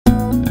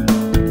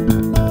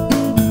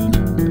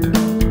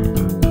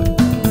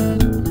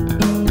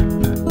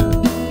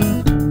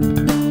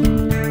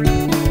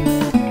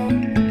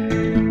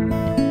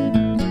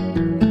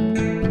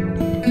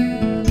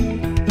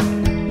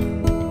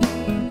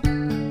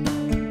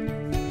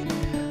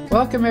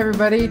Welcome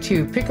everybody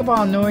to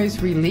Pickleball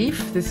Noise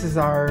Relief. This is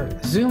our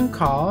Zoom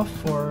call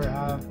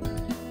for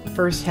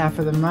first half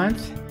of the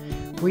month.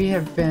 We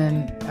have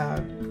been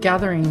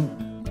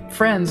gathering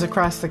friends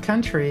across the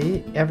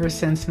country ever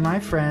since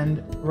my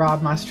friend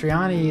Rob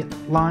Mastriani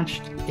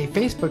launched a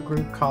Facebook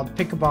group called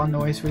Pickleball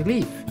Noise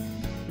Relief.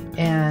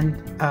 And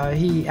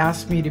he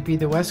asked me to be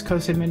the West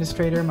Coast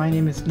administrator. My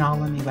name is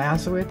Nalini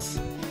Lazowitz.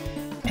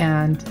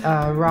 And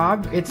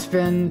Rob, it's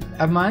been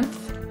a month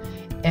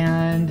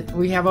and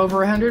we have over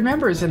 100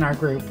 members in our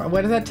group.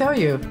 What does that tell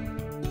you?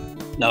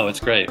 No, it's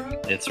great.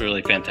 It's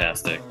really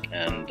fantastic.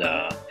 And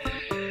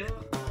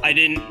I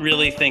didn't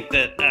really think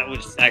that that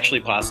was actually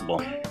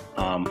possible.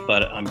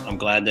 But I'm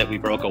glad that we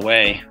broke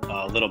away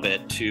a little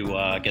bit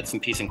to get some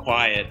peace and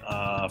quiet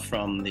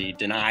from the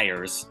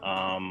deniers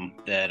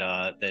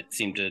that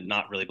seem to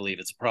not really believe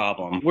it's a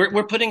problem.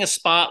 We're putting a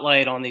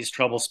spotlight on these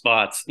trouble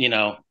spots, you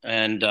know,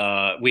 and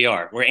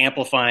we're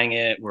amplifying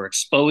it, we're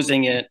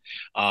exposing it.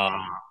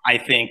 I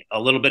think a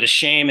little bit of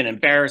shame and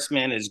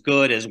embarrassment is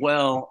good as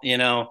well, you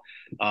know,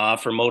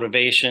 for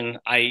motivation.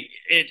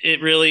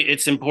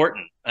 It's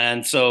important.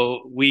 And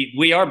so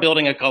we are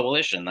building a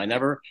coalition. I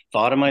never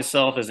thought of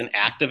myself as an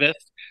activist,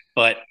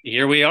 but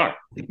here we are,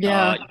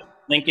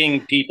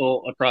 linking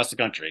people across the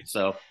country.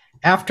 So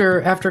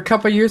after a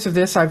couple of years of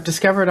this, I've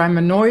discovered I'm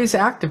a noise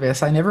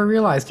activist. I never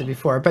realized it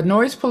before, but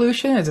noise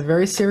pollution is a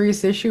very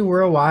serious issue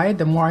worldwide.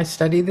 The more I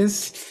study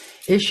this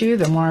issue,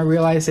 the more I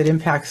realize it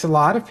impacts a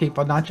lot of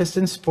people, not just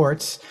in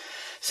sports.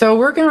 So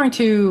we're going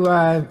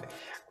to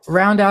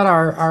round out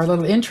our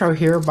little intro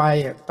here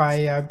by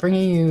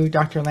bringing you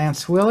Dr.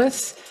 Lance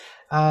Willis.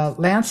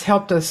 Lance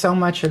helped us so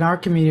much in our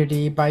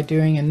community by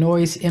doing a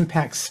noise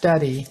impact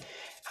study.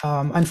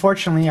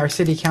 Unfortunately, our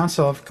city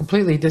council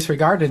completely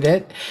disregarded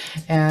it,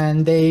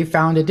 and they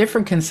found a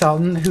different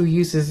consultant who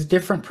uses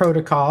different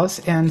protocols.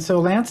 And so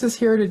Lance is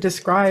here to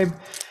describe,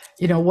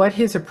 you know, what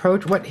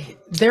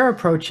their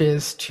approach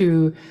is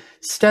to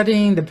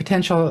studying the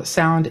potential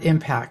sound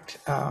impact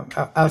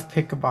of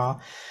pickleball.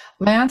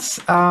 Lance,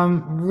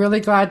 really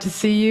glad to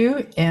see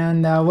you,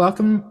 and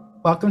welcome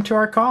to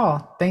our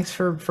call. Thanks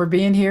for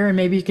being here, and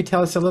maybe you could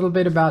tell us a little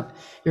bit about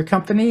your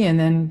company and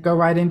then go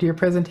right into your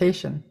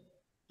presentation.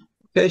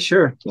 Okay,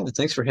 sure. Yeah,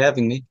 thanks for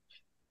having me.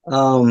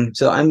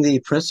 So I'm the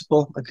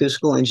principal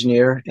acoustical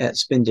engineer at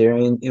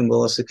Spendarian in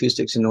Willis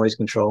Acoustics and Noise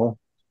Control.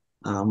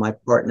 My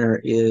partner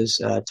is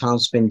Tom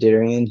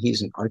Spendarian.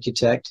 He's an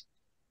architect,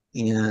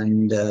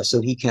 and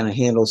so he kind of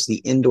handles the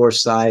indoor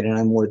side, and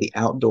I'm more the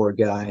outdoor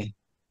guy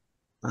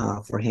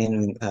for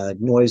handling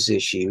noise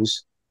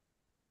issues.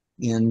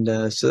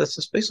 And so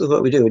that's basically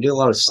what we do. We do a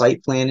lot of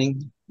site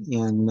planning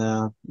in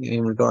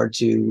regard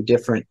to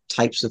different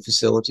types of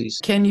facilities.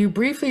 Can you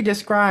briefly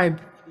describe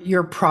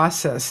your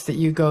process that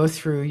you go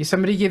through?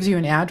 Somebody gives you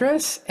an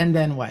address, and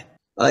then what?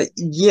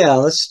 Yeah,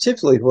 that's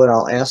typically what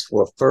I'll ask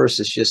for first.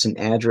 Is just an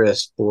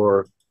address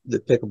for the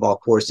pickleball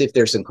course if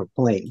there's a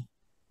complaint.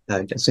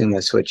 I assume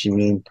that's what you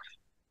mean.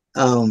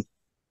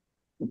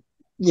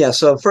 Yeah,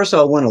 so first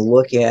I want to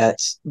look at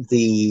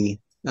the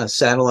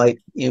satellite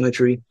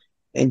imagery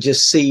and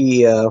just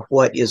see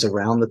what is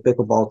around the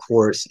pickleball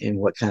courts and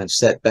what kind of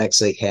setbacks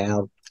they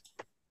have.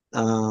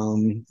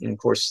 And of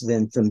course,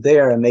 then from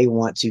there, I may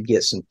want to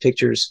get some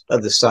pictures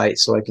of the site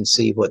so I can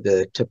see what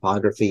the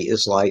topography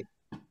is like,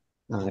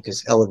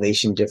 because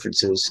elevation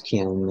differences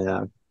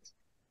can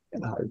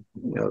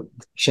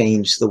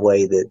change the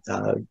way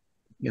that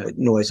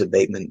noise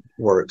abatement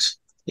works,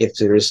 if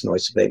there is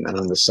noise abatement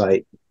on the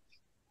site.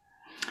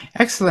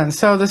 Excellent.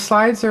 So the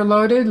slides are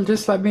loaded.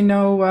 Just let me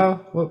know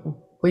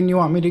when you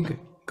want me to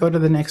go to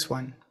the next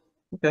one.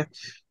 Okay.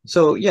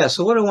 So yeah,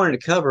 so what I wanted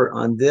to cover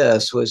on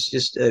this was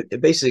just a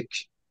basic,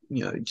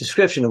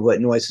 description of what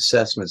noise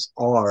assessments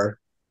are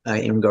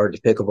in regard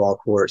to pickleball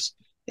courts,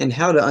 and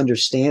how to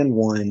understand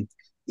one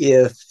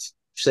if,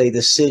 say,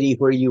 the city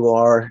where you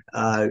are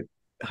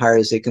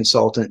hires a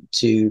consultant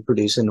to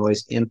produce a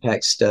noise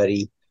impact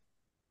study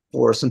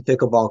for some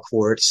pickleball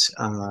courts.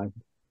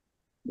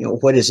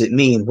 What does it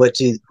mean? What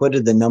do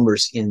the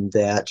numbers in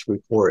that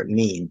report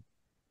mean?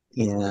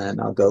 And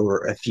I'll go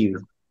over a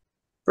few.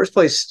 First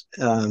place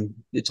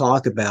to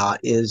talk about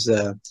is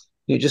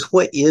just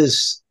what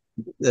is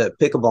the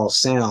pickleball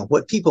sound.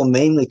 What people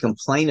mainly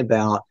complain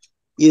about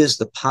is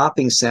the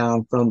popping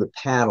sound from the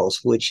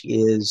paddles, which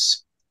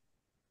is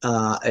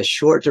a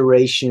short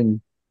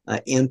duration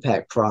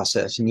impact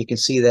process. And you can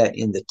see that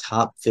in the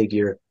top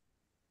figure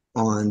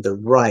on the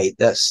right.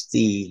 That's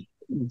the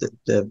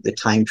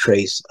time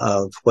trace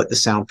of what the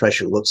sound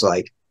pressure looks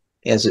like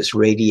as it's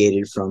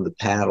radiated from the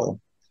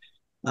paddle.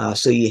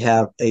 So you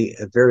have a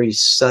very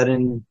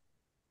sudden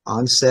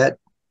onset.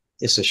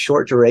 It's a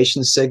short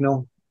duration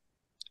signal.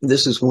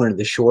 This is one of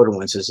the shorter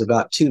ones. It's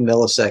about 2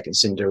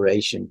 milliseconds in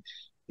duration,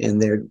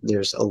 and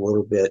there's a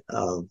little bit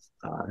of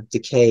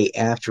decay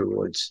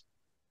afterwards.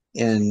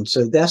 And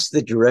so that's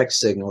the direct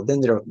signal.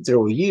 Then there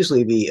will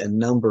usually be a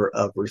number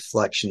of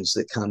reflections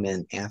that come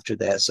in after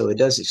that. So it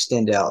does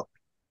extend out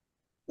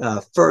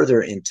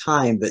further in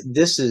time, but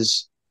this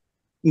is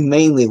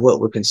mainly what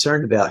we're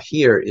concerned about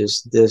here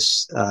is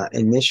this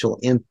initial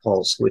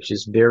impulse, which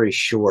is very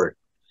short.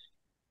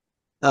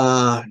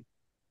 Under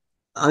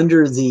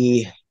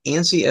the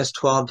ANSI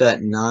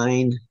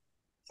S12.9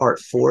 Part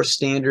 4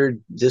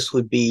 standard, this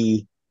would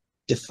be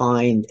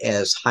defined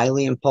as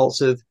highly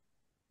impulsive,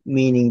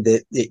 meaning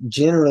that it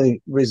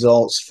generally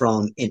results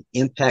from an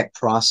impact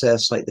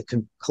process like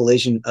the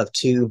collision of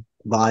two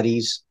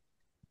bodies,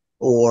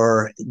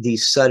 or the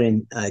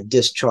sudden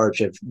discharge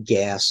of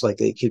gas,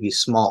 like it could be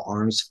small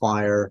arms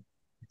fire,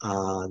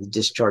 the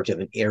discharge of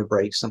an air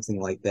brake, something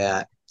like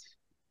that.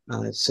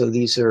 So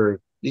these are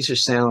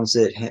sounds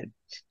that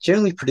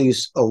generally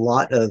produce a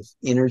lot of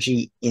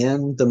energy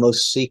in the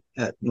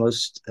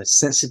most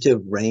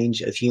sensitive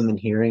range of human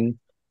hearing,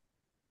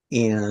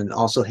 and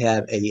also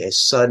have a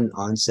sudden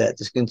onset.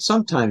 This can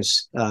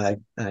sometimes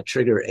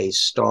trigger a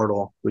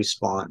startle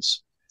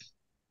response.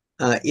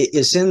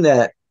 It's in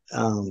that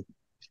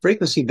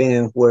frequency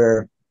band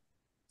where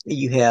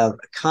you have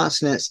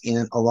consonants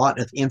and a lot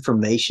of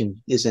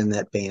information is in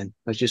that band.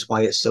 That's just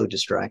why it's so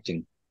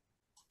distracting.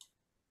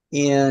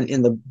 And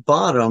in the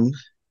bottom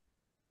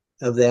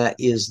of that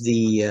is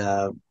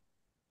the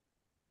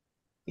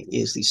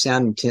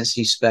sound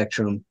intensity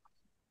spectrum,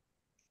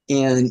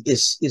 and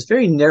it's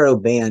very narrow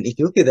band. If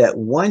you look at that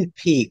one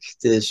peak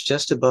that's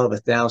just above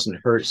 1,000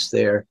 hertz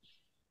there,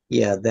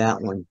 yeah,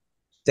 that one,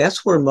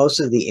 that's where most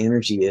of the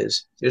energy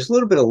is. There's a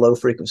little bit of low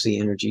frequency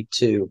energy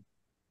too,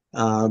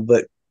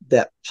 but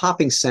that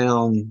popping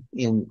sound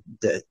in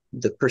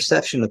the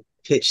perception of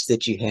pitch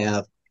that you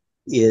have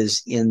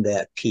is in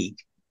that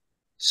peak.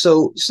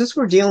 So since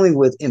we're dealing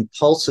with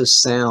impulsive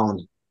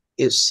sound,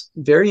 it's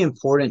very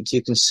important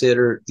to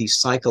consider the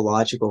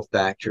psychological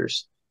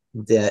factors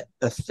that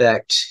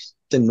affect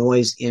the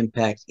noise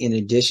impact, in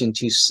addition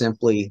to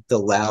simply the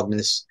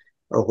loudness,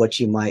 or what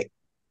you might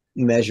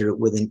measure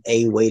with an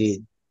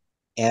A-weighted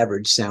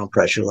average sound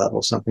pressure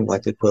level, something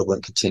like the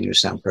equivalent continuous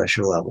sound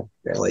pressure level,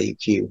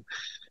 LAEQ.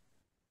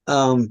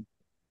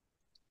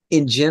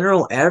 In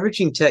general,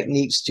 averaging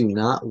techniques do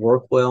not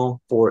work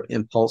well for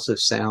impulsive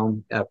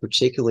sound,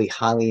 particularly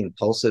highly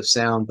impulsive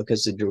sound,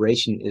 because the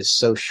duration is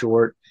so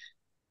short.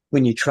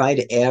 When you try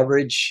to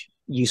average,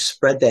 you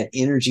spread that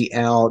energy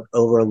out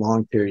over a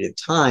long period of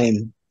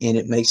time, and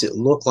it makes it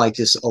look like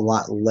it's a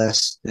lot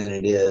less than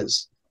it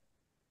is.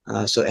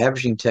 So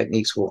averaging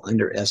techniques will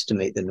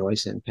underestimate the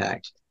noise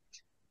impact.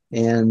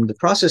 And the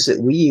process that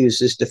we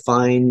use is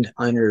defined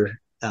under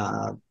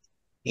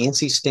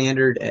ANSI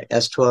standard at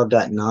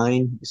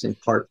S12.9. It's in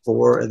part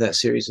 4 of that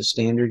series of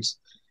standards.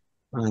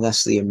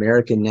 That's the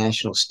American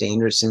National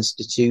Standards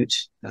Institute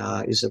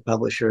is a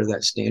publisher of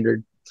that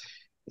standard.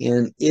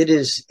 And it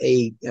is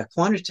a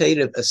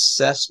quantitative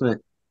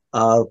assessment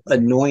of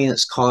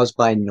annoyance caused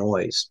by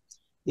noise.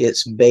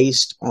 It's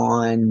based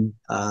on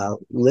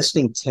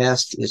listening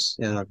tests, it's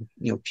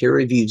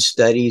peer-reviewed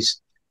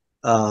studies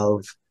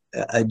of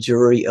a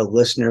jury of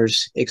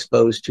listeners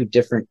exposed to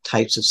different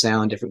types of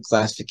sound, different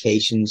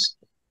classifications.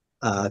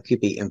 Could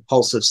be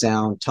impulsive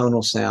sound,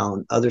 tonal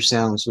sound, other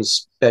sounds with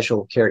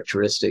special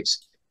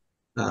characteristics,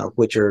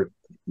 which are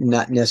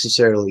not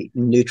necessarily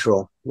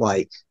neutral,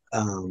 like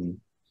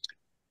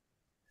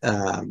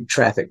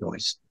traffic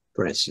noise,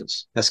 for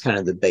instance. That's kind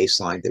of the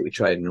baseline that we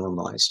try to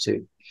normalize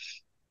to.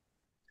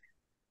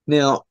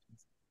 Now,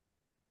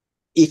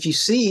 if you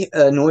see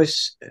a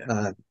noise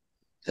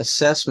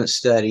assessment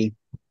study,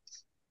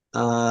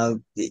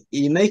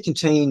 it may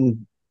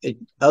contain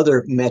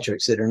other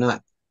metrics that are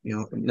not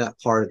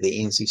part of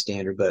the ANSI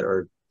standard, but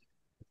are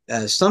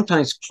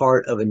sometimes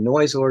part of a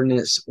noise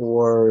ordinance,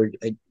 or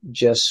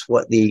just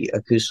what the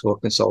acoustical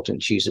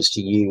consultant chooses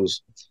to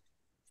use.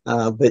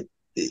 But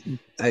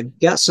I've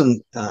got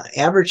some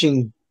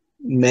averaging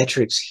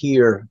metrics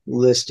here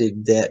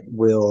listed that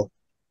will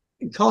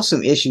cause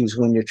some issues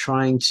when you're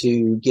trying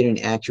to get an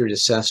accurate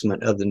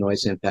assessment of the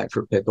noise impact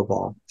for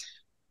pickleball.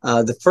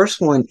 The first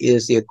one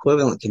is the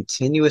equivalent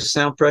continuous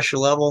sound pressure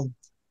level.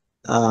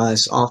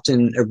 It's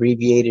often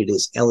abbreviated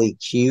as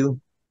LEQ.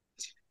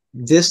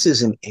 This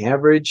is an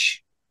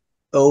average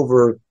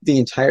over the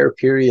entire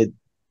period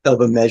of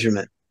a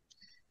measurement.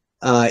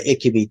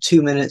 It could be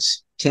 2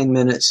 minutes, 10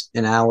 minutes,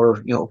 an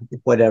hour,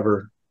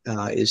 whatever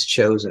is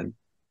chosen.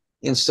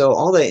 And so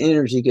all that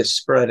energy gets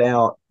spread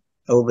out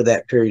over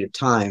that period of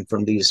time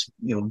from these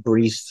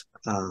brief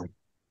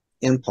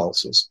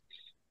impulses.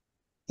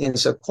 And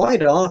so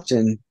quite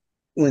often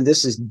when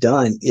this is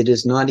done, it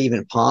is not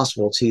even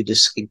possible to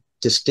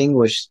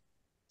distinguish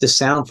the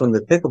sound from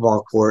the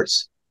pickleball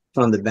courts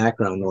from the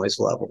background noise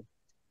level,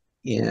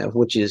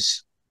 which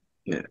is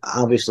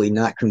obviously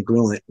not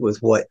congruent with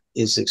what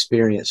is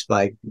experienced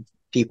by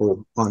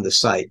people on the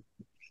site.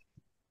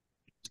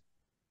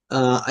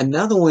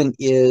 Another one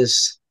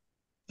is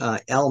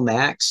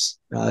Lmax.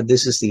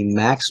 This is the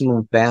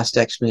maximum fast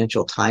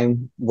exponential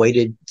time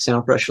weighted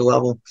sound pressure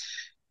level.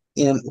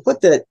 And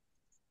what that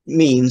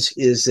means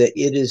is that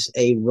it is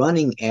a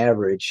running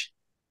average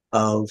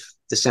of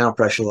the sound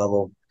pressure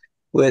level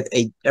with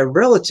a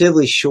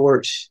relatively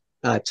short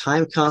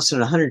time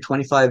constant,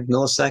 125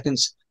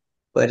 milliseconds,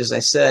 But as I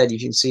said, you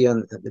can see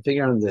on the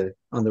figure on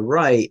the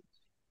right,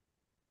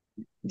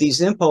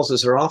 these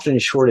impulses are often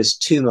as short as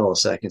 2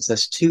 milliseconds.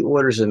 That's 2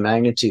 orders of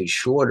magnitude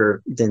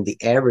shorter than the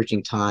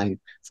averaging time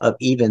of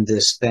even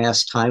this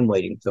fast time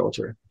weighting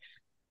filter.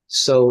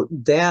 So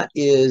that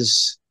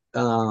is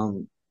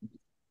going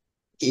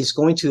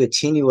to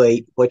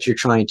attenuate what you're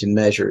trying to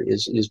measure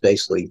is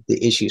basically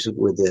the issues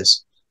with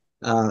this.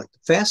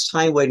 Fast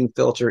time weighting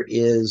filter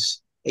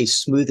is a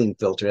smoothing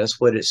filter. That's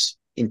what it's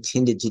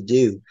intended to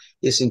do.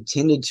 It's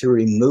intended to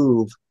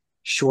remove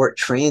short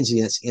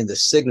transients in the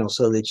signal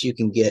so that you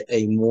can get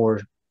a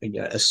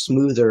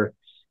smoother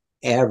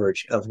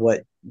average of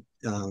what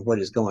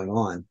is going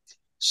on.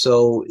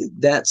 So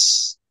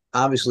that's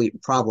obviously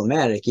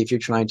problematic if you're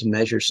trying to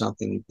measure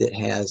something that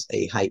has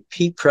a high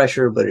peak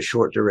pressure but a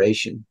short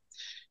duration.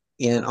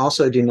 And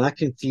also, do not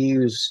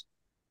confuse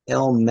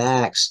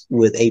Lmax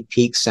with a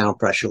peak sound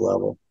pressure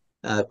level.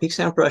 Peak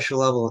sound pressure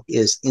level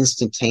is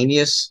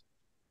instantaneous.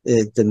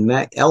 The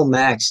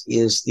Lmax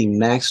is the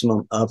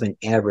maximum of an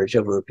average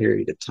over a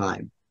period of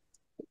time.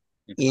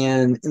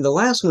 And the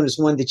last one is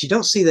one that you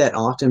don't see that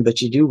often,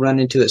 but you do run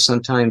into it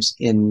sometimes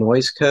in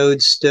noise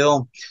codes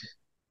still.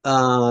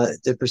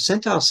 The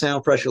percentile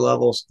sound pressure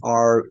levels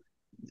are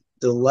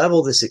the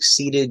level that's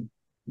exceeded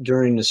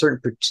during a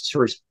certain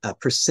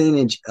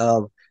percentage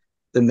of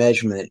the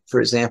measurement. For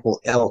example,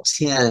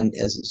 L10,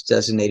 as it's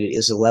designated,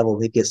 is a level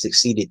that gets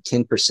exceeded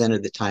 10%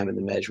 of the time of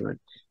the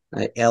measurement.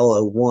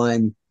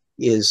 L01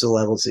 is the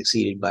level that's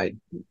exceeded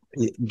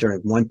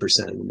during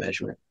 1% of the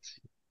measurement.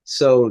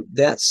 So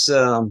that's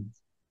the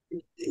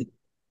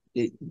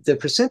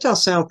percentile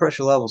sound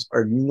pressure levels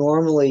are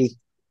normally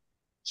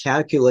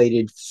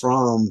calculated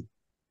from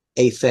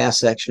a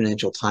fast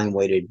exponential time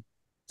weighted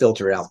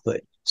filter output.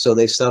 So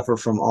they suffer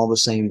from all the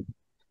same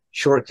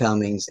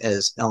shortcomings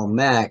as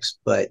Lmax,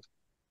 but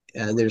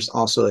there's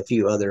also a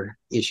few other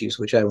issues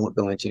which I won't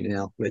go into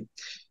now. But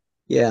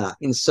yeah,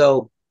 and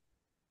so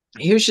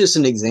here's just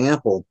an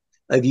example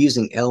of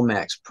using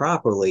Lmax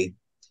properly.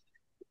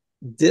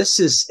 This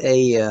is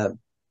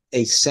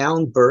a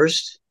sound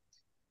burst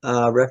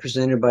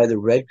represented by the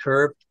red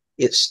curve.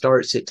 It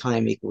starts at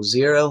time equals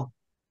 0.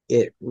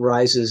 It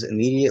rises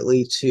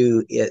immediately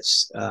to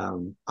its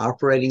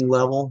operating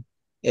level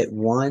at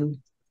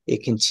 1.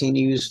 It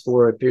continues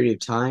for a period of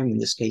time, in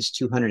this case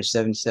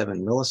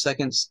 277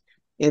 milliseconds,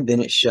 and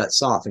then it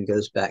shuts off and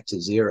goes back to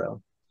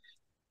 0.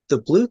 The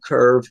blue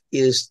curve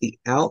is the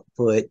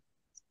output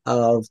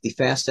of the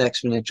fast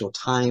exponential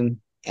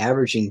time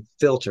averaging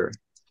filter.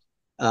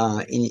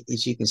 And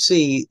as you can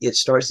see, it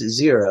starts at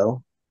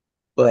 0,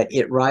 but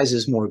it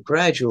rises more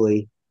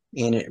gradually,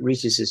 and it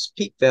reaches its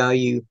peak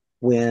value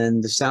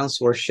when the sound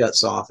source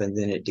shuts off, and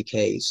then it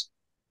decays.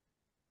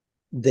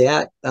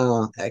 That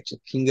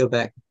actually, can you go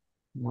back?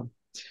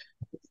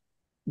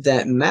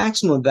 That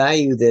maximum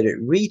value that it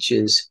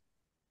reaches,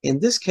 in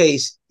this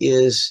case,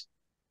 is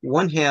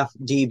 1/2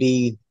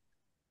 dB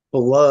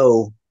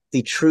below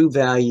the true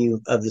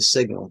value of the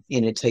signal,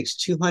 and it takes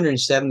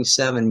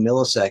 277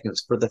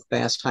 milliseconds for the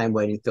fast time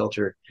weighting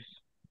filter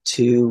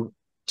to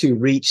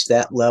reach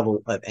that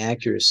level of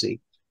accuracy.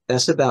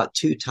 That's about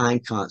 2 time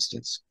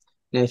constants.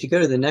 Now, if you go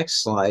to the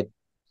next slide,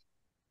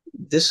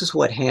 this is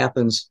what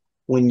happens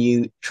when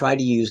you try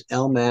to use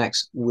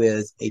Lmax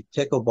with a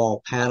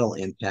pickleball paddle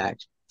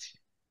impact.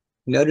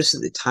 Notice that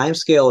the time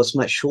scale is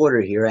much shorter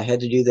here. I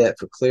had to do that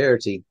for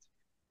clarity.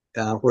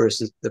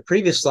 Whereas the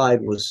previous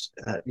slide was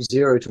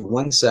 0 to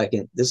 1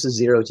 second, this is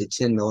 0 to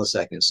 10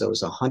 milliseconds. So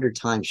it's 100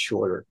 times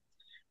shorter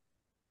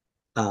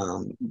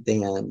than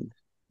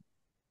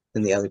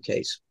the other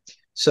case.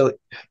 So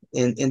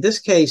in this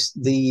case,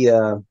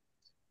 the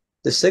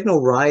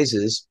signal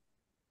rises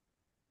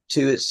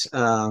to its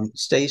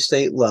steady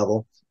state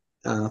level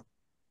and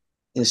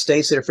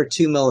stays there for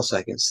 2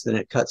 milliseconds, then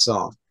it cuts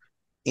off.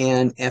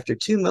 And after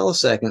 2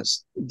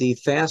 milliseconds, the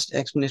fast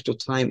exponential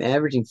time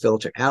averaging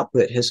filter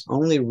output has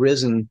only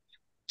risen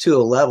to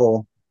a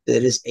level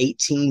that is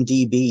 18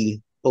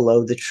 dB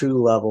below the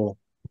true level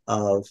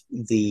of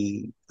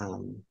the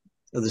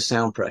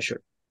sound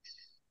pressure.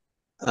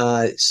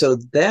 So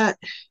that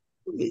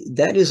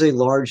is a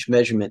large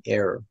measurement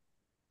error.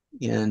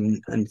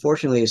 And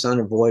unfortunately, it's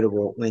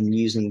unavoidable when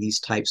using these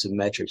types of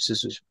metrics,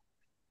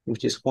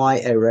 which is why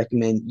I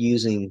recommend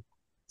using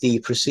the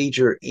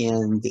procedure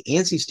in the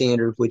ANSI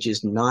standard, which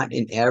is not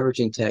an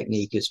averaging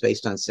technique. It's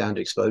based on sound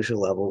exposure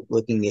level,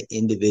 looking at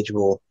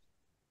individual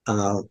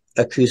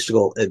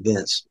acoustical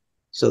events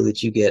so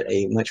that you get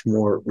a much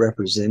more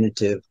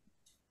representative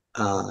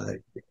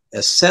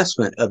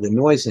assessment of the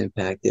noise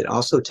impact that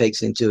also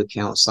takes into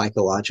account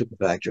psychological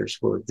factors,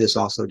 where this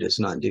also does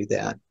not do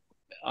that.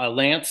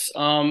 Lance,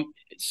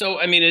 so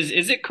I mean,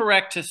 is it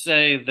correct to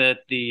say that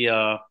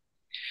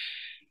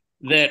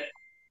that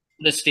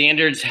the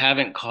standards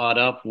haven't caught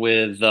up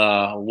with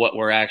what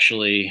we're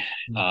actually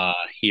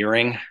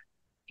hearing?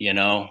 You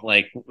know,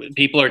 like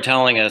people are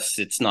telling us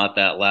it's not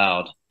that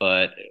loud,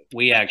 but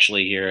we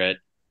actually hear it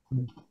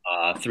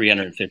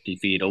 350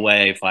 feet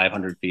away,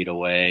 500 feet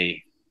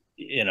away.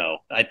 You know,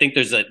 I think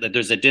there's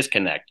a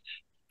disconnect.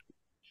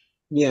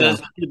 Yeah.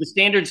 Do the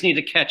standards need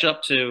to catch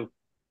up to?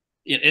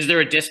 Is there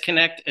a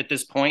disconnect at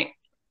this point?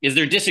 Is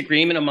there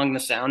disagreement among the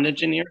sound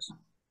engineers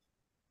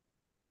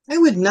I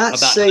would not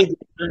about? say,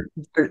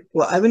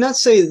 well, I would not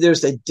say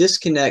there's a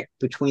disconnect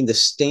between the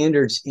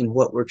standards and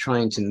what we're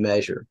trying to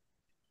measure.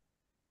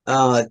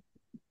 I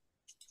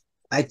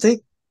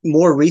think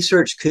more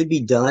research could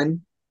be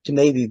done to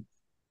maybe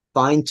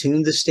fine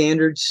tune the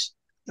standards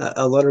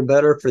a little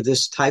better for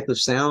this type of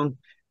sound.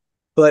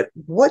 But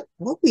what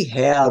we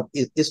have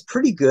is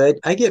pretty good.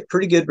 I get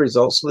pretty good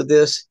results with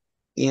this.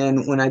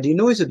 And when I do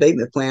noise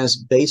abatement plans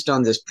based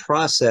on this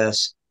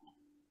process,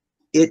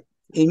 it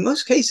in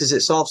most cases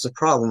it solves the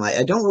problem.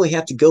 I don't really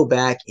have to go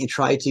back and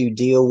try to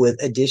deal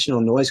with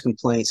additional noise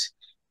complaints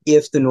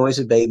if the noise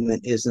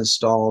abatement is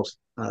installed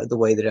the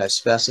way that I've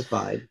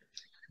specified.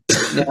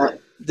 Now,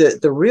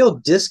 the real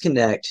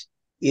disconnect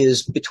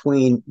is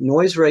between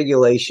noise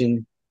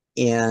regulation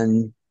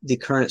and the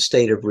current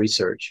state of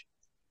research.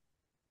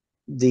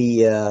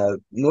 The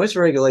noise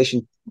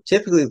regulation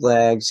typically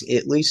lags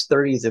at least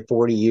 30 to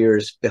 40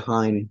 years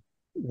behind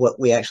what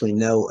we actually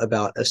know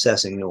about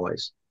assessing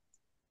noise.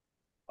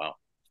 Wow.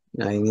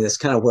 I mean, that's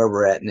kind of where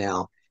we're at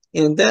now.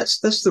 And that's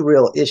the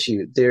real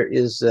issue. There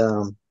is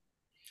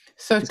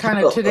So it's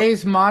kind of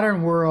today's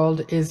modern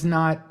world is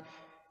not,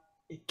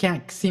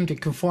 can't seem to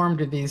conform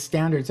to these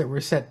standards that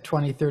were set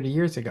 20, 30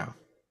 years ago.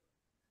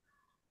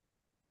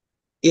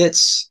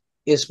 It's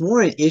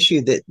more an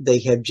issue that they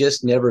have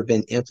just never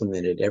been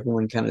implemented.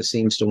 Everyone kind of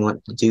seems to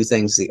want to do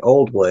things the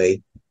old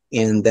way,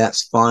 and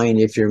that's fine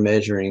if you're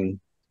measuring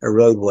a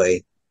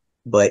roadway,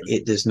 but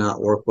it does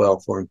not work well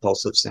for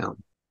impulsive sound.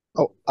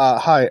 Oh,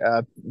 hi.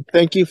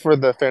 Thank you for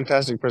the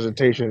fantastic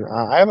presentation.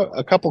 I have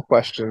a couple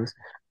questions.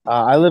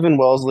 I live in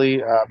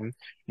Wellesley.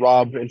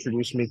 Rob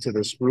introduced me to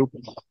this group,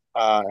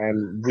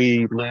 and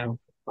we live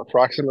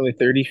approximately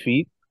 30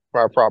 feet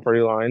from our property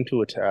line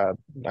to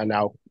a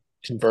now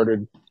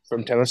converted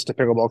from tennis to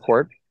pickleball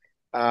court.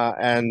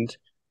 And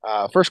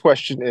first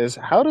question is,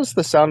 how does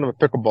the sound of a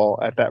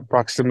pickleball at that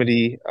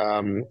proximity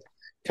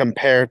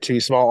compare to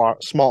small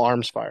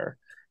arms fire?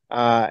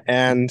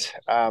 And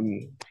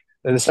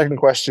the second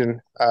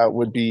question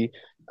would be,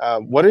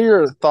 what are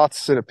your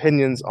thoughts and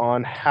opinions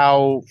on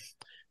how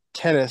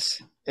tennis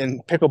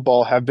and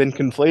pickleball have been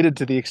conflated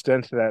to the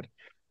extent that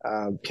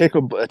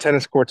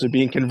tennis courts are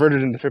being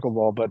converted into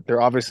pickleball, but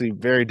they're obviously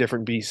very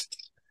different beasts.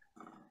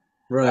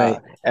 Right.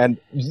 And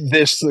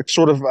this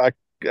sort of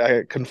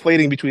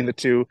conflating between the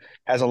two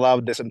has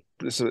allowed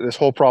this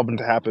whole problem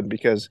to happen,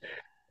 because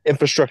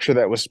infrastructure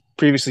that was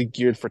previously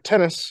geared for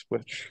tennis,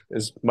 which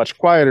is much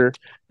quieter,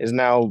 is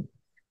now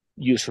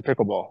used for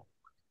pickleball.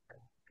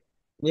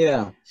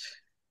 Yeah.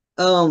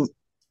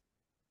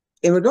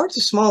 In regard to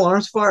small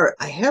arms fire,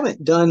 I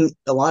haven't done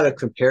a lot of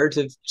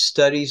comparative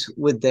studies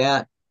with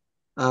that.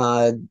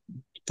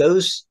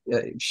 Those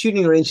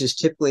shooting ranges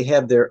typically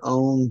have their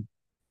own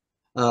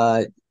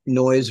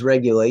noise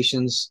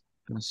regulations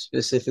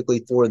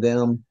specifically for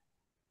them,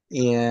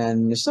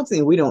 and it's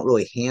something we don't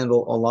really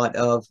handle a lot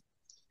of.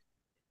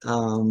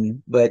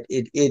 But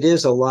it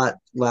is a lot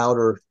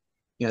louder.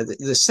 You know,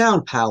 the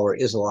sound power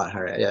is a lot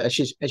higher. I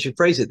should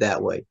phrase it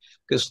that way,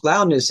 because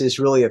loudness is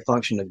really a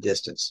function of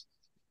distance.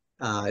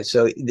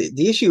 So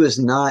the issue is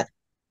not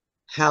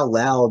how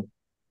loud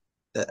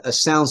a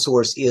sound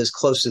source is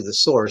close to the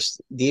source.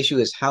 The issue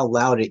is how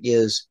loud it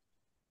is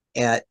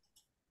at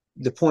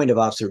the point of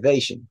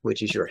observation,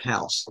 which is your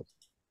house.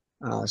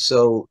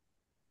 So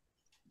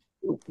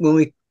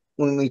when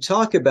we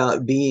talk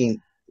about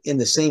being in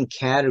the same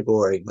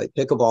category, like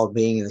pickleball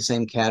being in the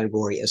same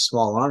category as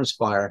small arms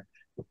fire,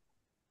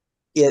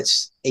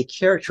 it's a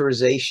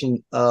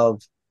characterization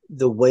of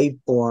the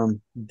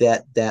waveform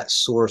that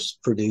source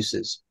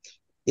produces.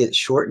 It's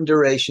short in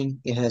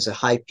duration. It has a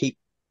high peak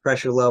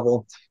pressure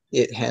level.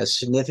 It has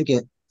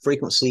significant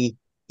frequency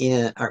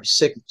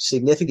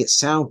significant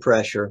sound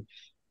pressure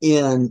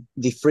in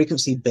the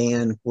frequency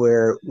band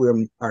where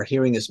our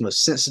hearing is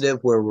most sensitive,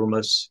 where we're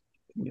most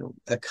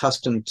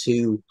accustomed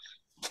to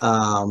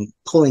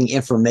pulling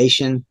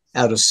information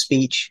out of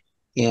speech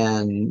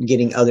and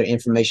getting other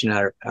information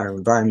out of our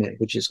environment,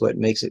 which is what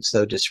makes it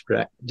so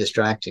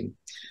distracting.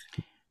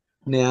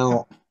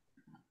 Now,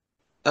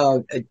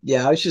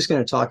 yeah, I was just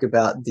going to talk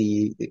about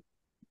the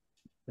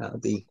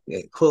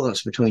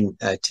equivalence between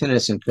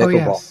tennis and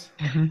pickleball.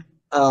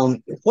 Oh,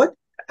 yes.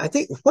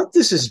 Mm-hmm. What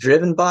this is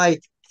driven by,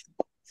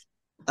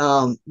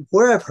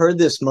 where I've heard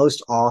this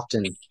most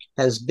often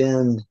has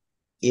been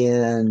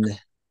in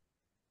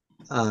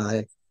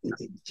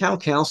town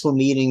council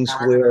meetings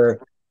where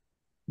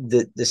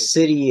the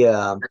city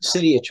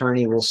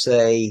attorney will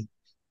say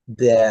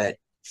that,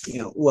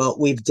 well,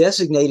 we've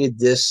designated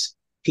this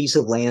piece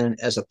of land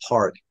as a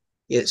park.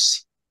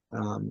 It's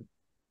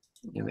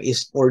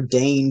it's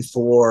ordained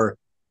for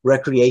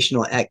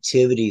recreational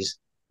activities.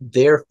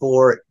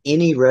 Therefore,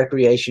 any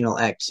recreational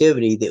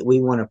activity that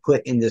we want to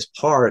put in this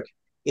park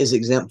is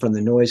exempt from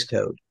the noise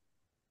code,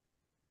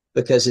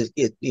 because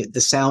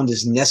the sound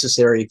is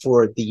necessary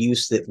for the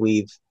use that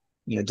we've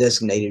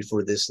designated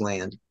for this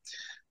land.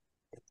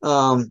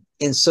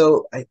 And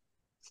so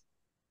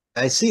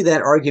I see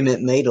that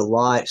argument made a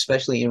lot,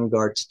 especially in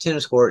regard to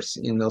tennis courts.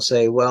 And they'll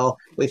say, well,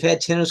 we've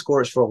had tennis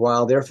courts for a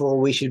while, therefore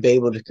we should be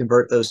able to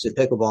convert those to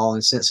pickleball.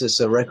 And since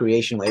it's a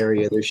recreational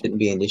area, there shouldn't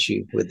be an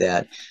issue with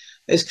that.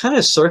 It's kind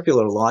of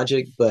circular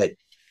logic, but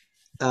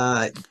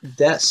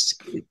that's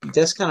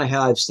kind of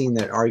how I've seen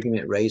that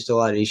argument raised a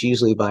lot, is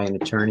usually by an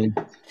attorney.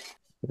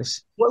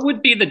 What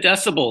would be the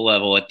decibel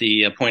level at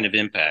the point of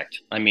impact?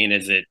 I mean,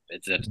 is it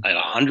at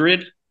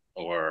 100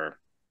 or?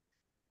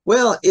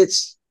 Well,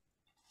 it's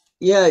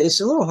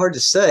a little hard to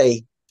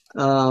say.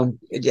 I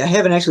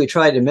haven't actually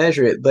tried to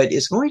measure it, but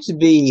it's going to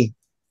be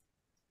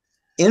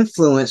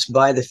influenced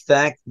by the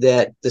fact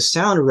that the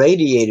sound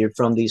radiated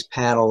from these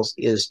paddles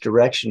is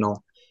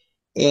directional,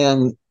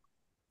 and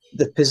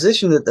the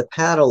position that the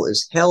paddle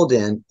is held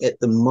in at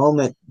the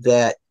moment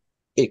that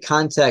it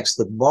contacts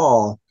the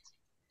ball,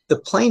 the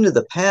plane of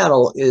the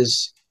paddle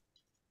is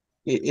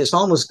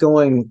almost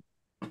going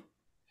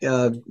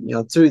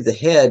through the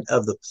head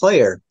of the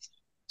player.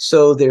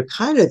 So they're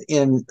kind of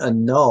in a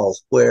null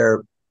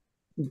where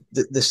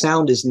the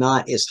sound is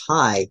not as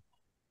high.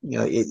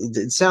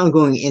 The sound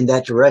going in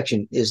that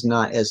direction is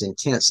not as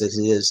intense as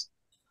it is,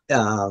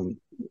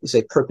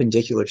 say,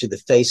 perpendicular to the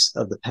face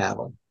of the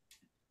paddle.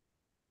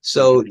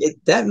 So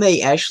that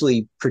may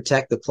actually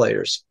protect the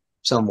players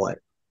somewhat.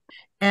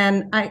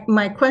 And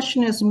my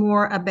question is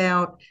more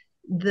about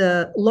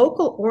the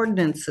local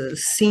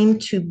ordinances seem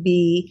to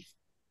be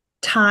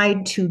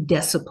tied to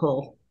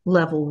decibel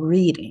level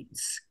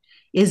readings.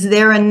 Is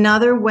there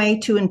another way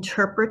to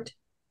interpret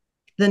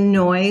the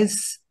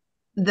noise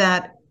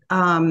that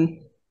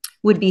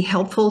would be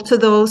helpful to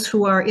those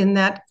who are in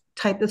that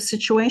type of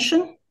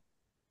situation?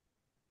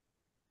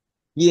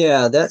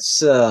 Yeah,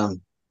 that's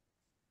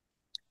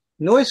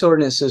noise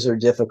ordinances are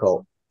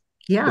difficult.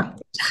 Yeah.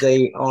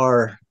 They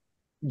are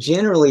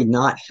generally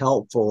not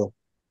helpful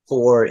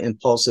for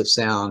impulsive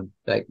sound.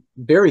 Like,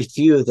 very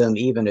few of them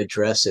even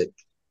address it.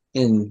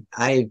 And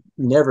I've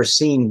never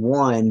seen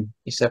one,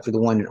 except for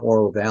the one in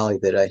Oro Valley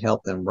that I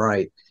helped them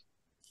write,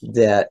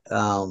 that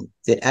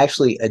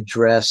actually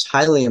address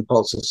highly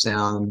impulsive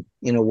sound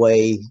in a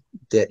way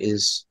that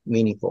is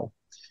meaningful.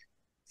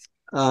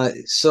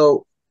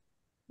 So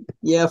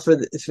yeah, for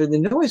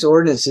the noise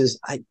ordinances,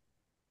 I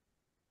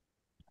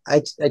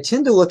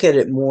tend to look at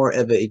it more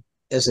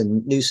as a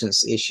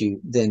nuisance issue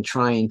than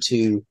trying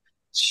to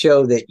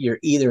show that you're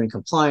either in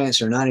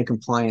compliance or not in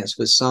compliance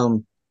with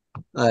some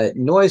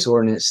noise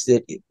ordinance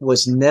that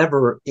was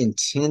never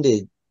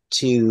intended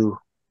to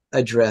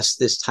address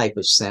this type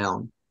of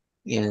sound.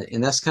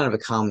 And that's kind of a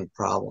common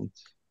problem.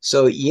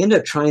 So you end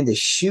up trying to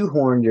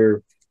shoehorn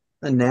your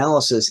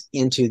analysis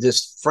into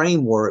this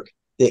framework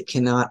that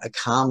cannot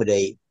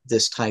accommodate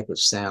this type of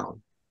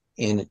sound.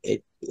 And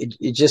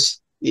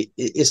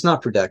it's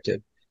not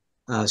productive.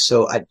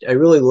 So I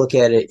really look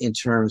at it in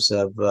terms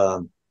of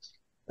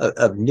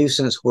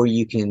nuisance, where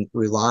you can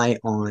rely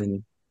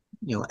on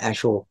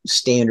actual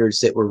standards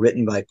that were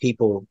written by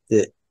people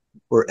that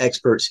were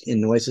experts in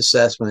noise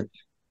assessment,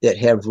 that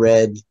have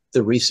read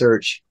the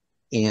research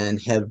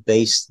and have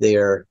based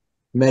their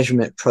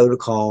measurement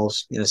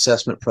protocols and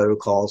assessment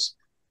protocols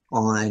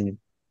on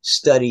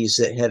studies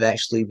that have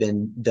actually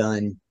been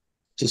done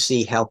to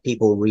see how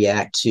people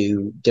react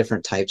to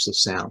different types of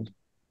sound.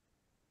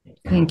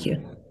 Thank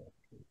you.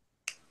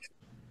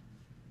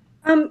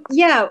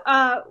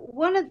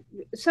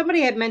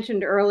 Somebody had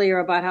mentioned earlier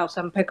about how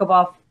some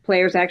pickleball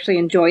players actually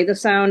enjoy the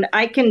sound.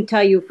 I can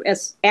tell you,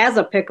 as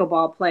a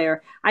pickleball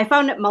player, I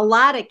found it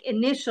melodic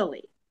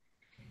initially.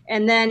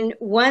 And then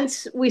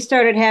once we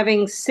started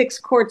having 6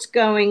 courts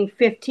going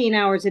 15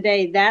 hours a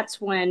day,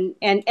 that's when,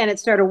 and it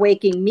started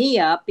waking me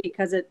up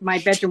because my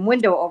bedroom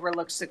window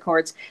overlooks the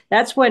courts.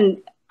 That's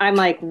when I'm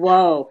like,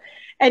 whoa.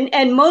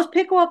 And most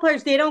pickleball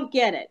players, they don't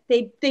get it.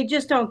 They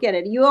just don't get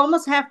it. You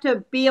almost have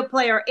to be a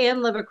player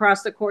and live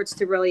across the courts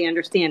to really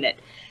understand it.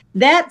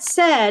 That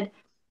said,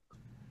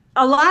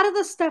 a lot of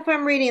the stuff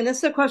I'm reading, and this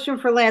is a question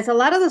for Lance, a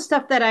lot of the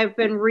stuff that I've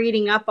been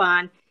reading up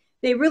on,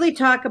 they really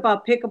talk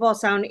about pickleball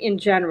sound in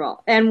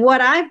general. And what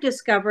I've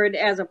discovered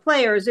as a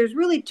player is there's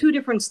really 2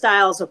 different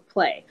styles of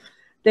play.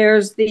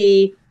 There's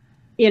the,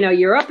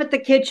 you're up at the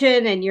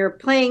kitchen and you're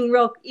playing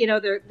real,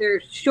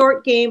 they're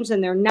short games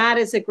and they're not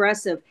as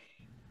aggressive.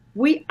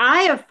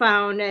 I have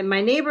found, and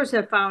my neighbors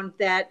have found,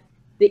 that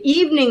the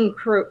evening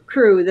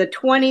crew, the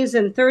 20s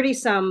and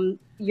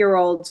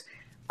 30-some-year-olds,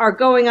 are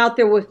going out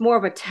there with more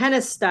of a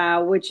tennis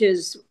style, which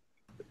is,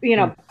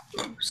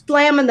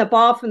 slamming the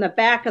ball from the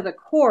back of the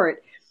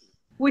court,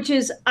 which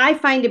is, I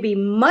find, to be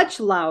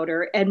much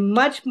louder and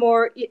much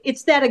more,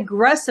 it's that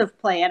aggressive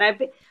play. And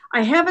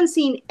I haven't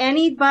seen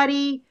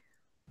anybody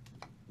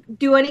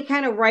do any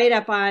kind of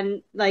write-up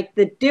on, like,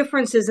 the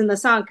differences in the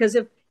sound. Because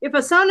if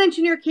a sound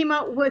engineer came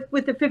out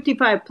with the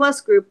 55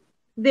 plus group,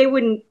 they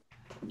wouldn't,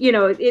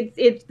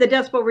 the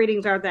decibel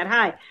readings aren't that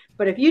high.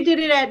 But if you did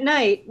it at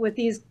night with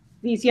these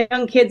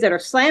young kids that are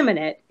slamming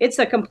it, it's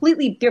a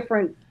completely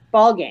different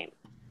ball game.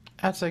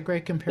 That's a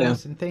great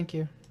comparison. Yeah. Thank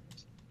you.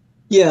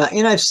 Yeah,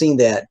 and I've seen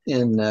that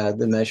in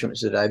the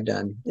measurements that I've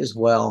done as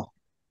well.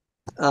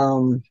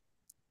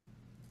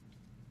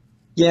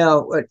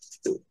 Yeah,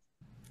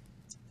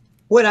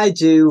 what I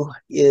do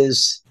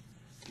is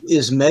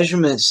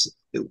measurements,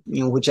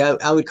 which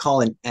I would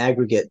call an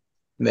aggregate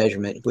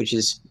measurement, which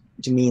is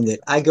to mean that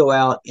I go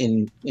out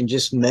and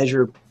just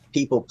measure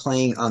people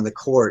playing on the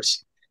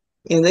courts,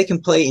 and they can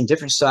play in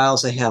different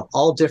styles. They have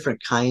all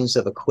different kinds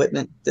of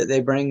equipment that they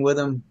bring with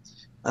them,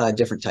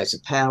 different types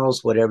of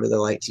paddles, whatever they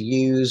like to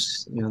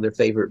use, their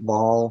favorite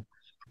ball.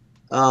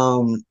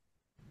 Um,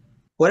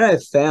 what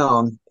I've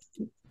found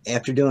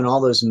after doing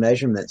all those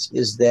measurements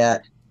is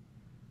that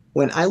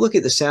when I look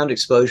at the sound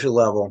exposure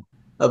level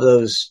of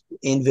those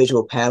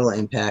individual paddle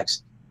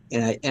impacts,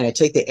 and I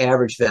take the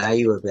average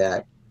value of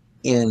that,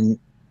 and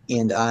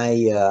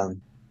I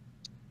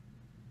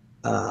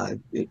uh,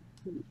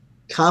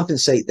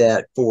 compensate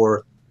that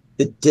for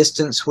the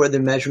distance where the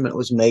measurement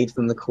was made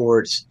from the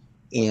courts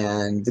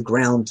and the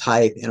ground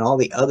type and all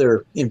the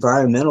other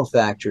environmental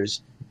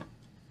factors,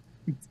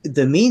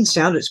 the mean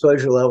sound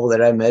exposure level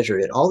that I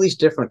measured at all these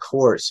different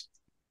courts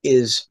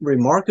is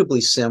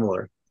remarkably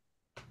similar,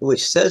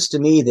 which says to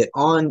me that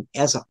on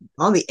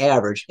the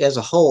average, as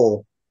a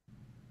whole,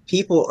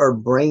 people are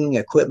bringing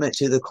equipment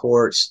to the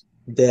courts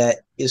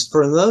that is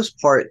for the most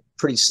part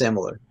pretty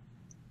similar.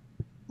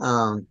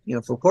 From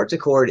court to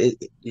court,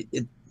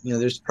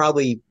 there's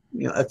probably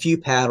a few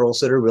paddles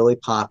that are really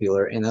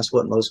popular, and that's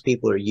what most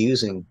people are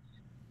using.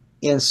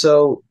 And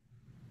so,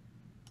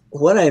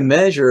 what I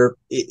measure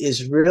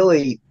is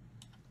really,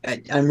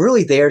 I'm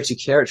really there to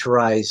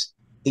characterize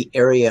the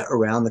area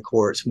around the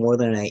courts more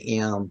than I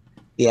am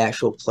the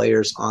actual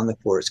players on the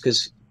courts,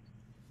 because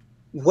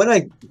what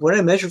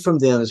I measure from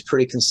them is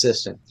pretty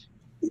consistent.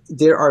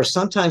 There are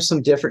sometimes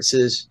some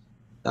differences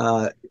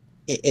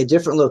at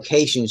different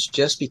locations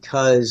just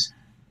because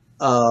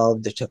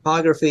of the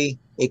topography.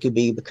 It could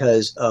be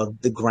because of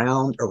the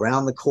ground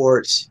around the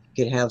courts.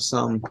 It could have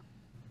some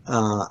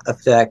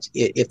effect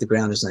if the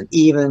ground is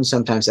uneven.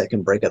 Sometimes that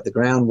can break up the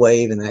ground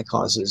wave, and that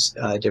causes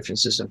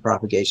differences in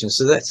propagation.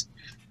 So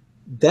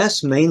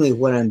that's mainly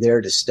what I'm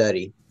there to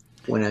study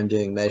when I'm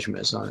doing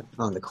measurements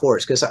on the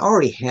courts, because I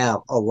already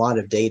have a lot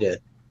of data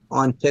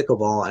on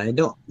pickleball, and I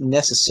don't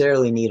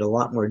necessarily need a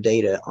lot more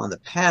data on the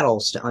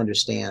paddles to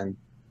understand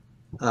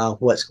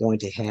what's going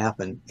to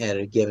happen at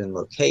a given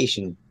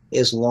location,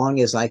 as long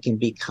as I can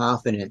be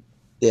confident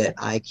that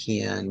I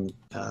can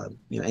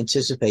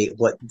anticipate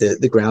what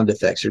the ground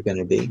effects are going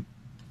to be.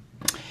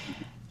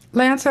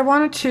 Lance, I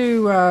wanted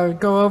to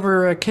go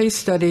over a case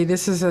study.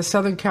 This is a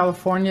Southern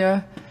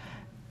California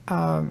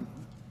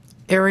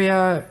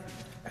area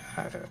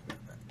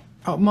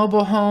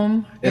mobile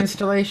home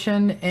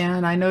installation,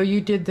 and I know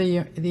you did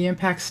the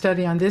impact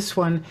study on this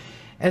one.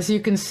 As you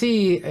can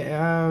see,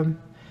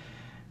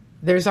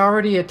 there's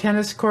already a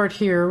tennis court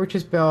here which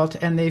is built,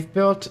 and they've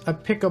built a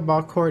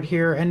pickleball court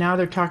here, and now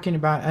they're talking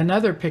about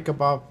another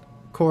pickleball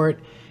court.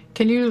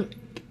 Can you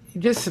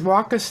just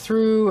walk us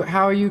through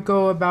how you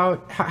go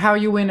about, how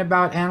you went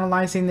about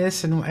analyzing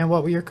this, and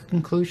what your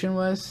conclusion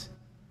was?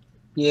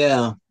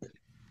 Yeah,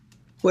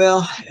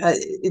 well,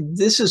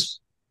 this is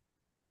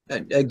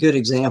a good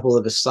example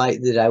of a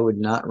site that I would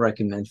not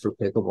recommend for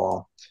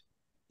pickleball.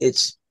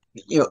 It's,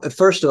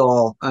 first of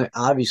all,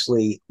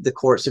 obviously the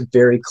courts are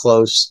very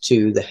close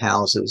to the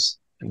houses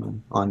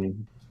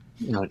on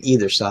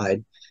either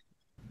side.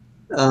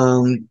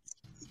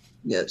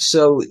 Yeah,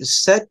 so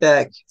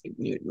setback,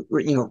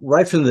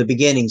 right from the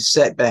beginning,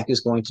 setback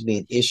is going to be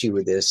an issue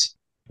with this.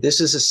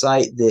 This is a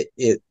site that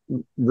it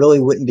really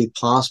wouldn't be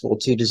possible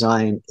to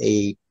design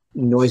a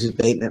noise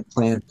abatement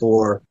plan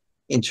for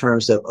in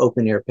terms of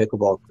open air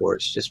pickleball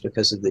courts, just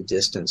because of the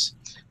distance.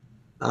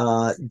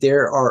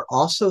 There are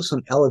also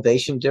some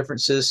elevation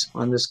differences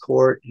on this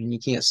court, and you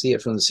can't see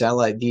it from the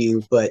satellite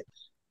view, but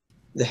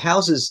the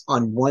houses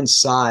on one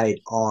side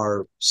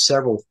are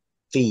several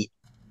feet,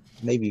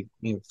 maybe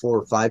 4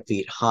 or 5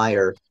 feet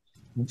higher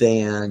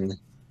than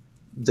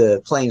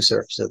the playing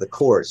surface of the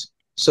courts.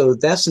 So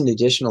that's an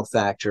additional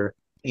factor.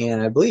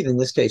 And I believe in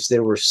this case,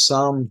 there were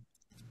some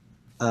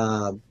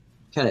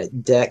kind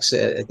of decks.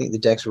 I think the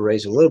decks were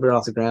raised a little bit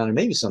off the ground, and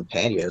maybe some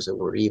patios that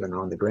were even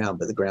on the ground,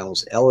 but the ground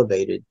was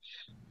elevated,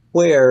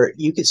 where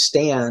you could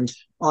stand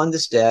on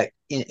this deck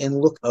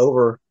and look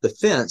over the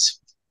fence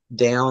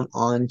down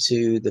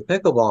onto the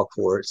pickleball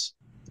courts.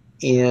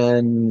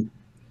 And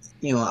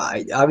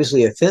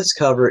obviously a fence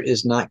cover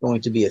is not going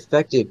to be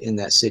effective in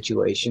that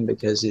situation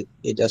because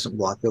it doesn't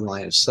block the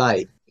line of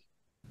sight.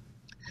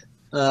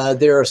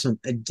 There are some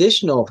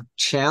additional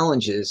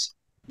challenges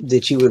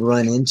that you would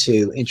run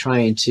into in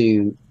trying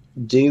to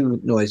do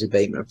noise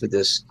abatement for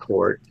this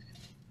court.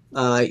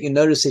 You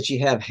notice that you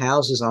have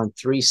houses on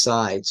 3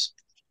 sides,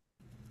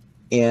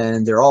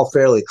 and they're all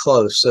fairly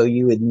close. So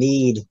you would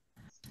need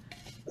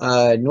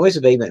noise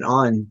abatement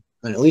on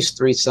at least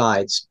 3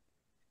 sides,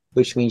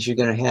 which means you're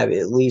going to have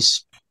at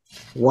least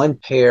one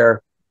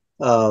pair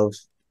of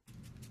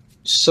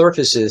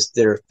surfaces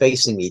that are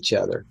facing each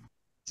other.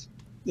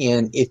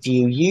 And if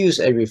you use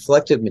a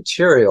reflective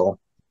material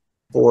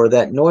for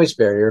that noise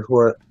barrier,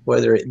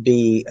 whether it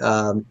be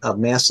a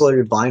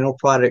mass-loaded vinyl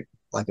product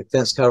like a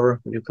fence cover,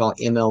 which we call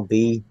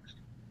MLB,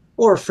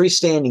 or a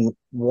freestanding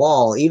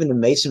wall, even a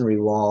masonry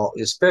wall,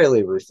 is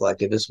fairly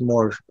reflective. It's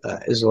more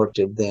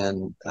absorptive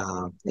than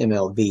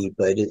MLV,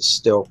 but it's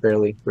still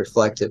fairly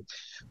reflective.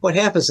 What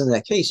happens in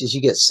that case is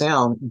you get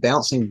sound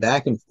bouncing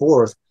back and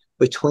forth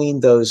between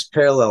those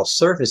parallel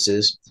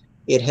surfaces.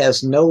 It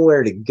has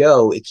nowhere to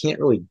go. It can't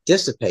really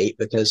dissipate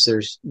because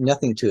there's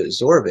nothing to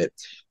absorb it.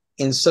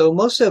 And so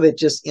most of it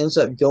just ends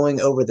up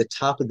going over the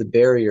top of the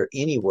barrier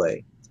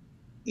anyway.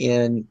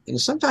 And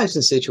sometimes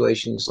in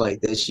situations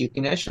like this, you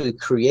can actually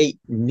create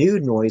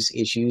new noise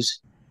issues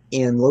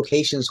in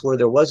locations where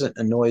there wasn't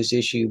a noise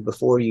issue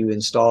before you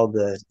installed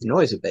the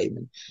noise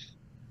abatement.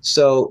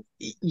 So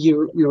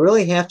you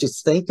really have to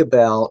think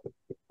about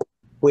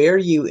where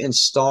you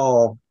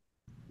install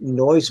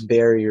noise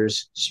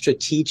barriers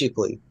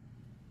strategically,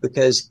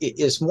 because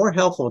it's more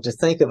helpful to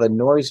think of a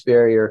noise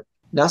barrier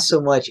not so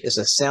much as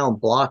a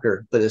sound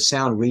blocker, but a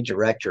sound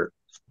redirector,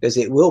 because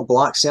it will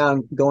block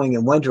sound going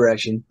in one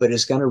direction, but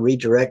it's going to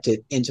redirect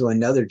it into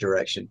another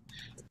direction.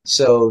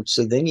 So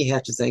then you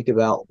have to think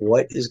about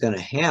what is going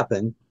to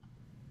happen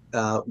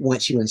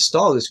once you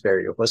install this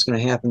barrier. What's going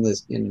to happen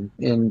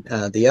in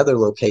the other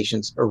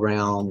locations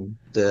around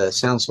the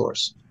sound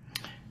source.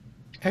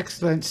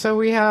 Excellent. So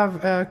we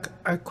have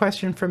a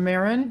question from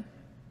Marin.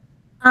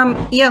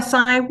 Yes,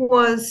 I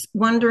was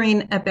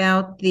wondering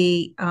about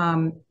the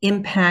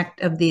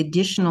impact of the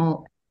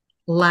additional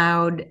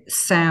loud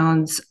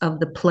sounds of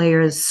the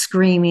players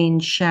screaming,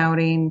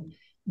 shouting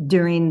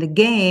during the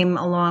game,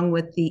 along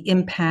with the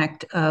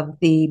impact of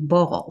the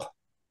ball.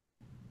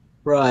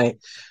 Right.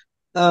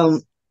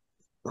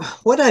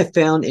 What I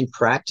found in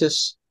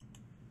practice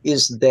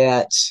is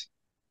that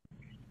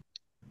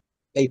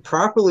a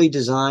properly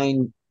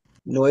designed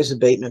noise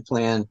abatement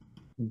plan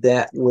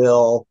that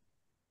will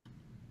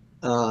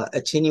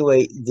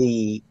attenuate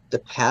the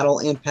paddle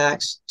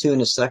impacts to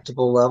an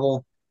acceptable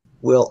level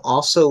will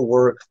also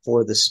work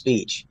for the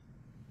speech.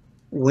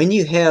 When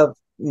you have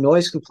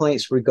noise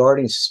complaints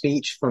regarding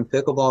speech from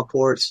pickleball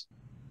courts,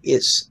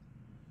 it's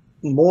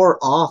more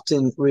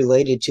often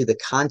related to the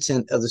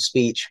content of the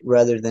speech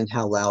rather than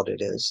how loud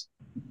it is.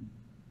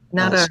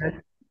 Not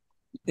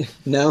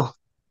No.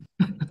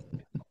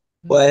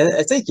 Well,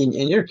 I think in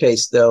your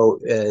case, though,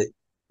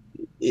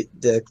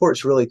 the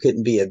courts really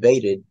couldn't be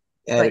abated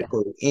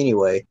adequately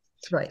anyway.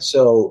 Right.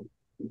 So,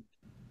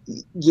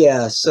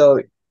 yeah.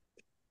 So,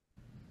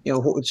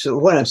 so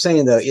what I'm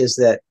saying, though, is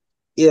that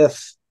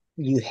if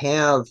you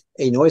have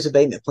a noise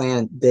abatement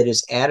plan that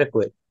is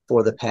adequate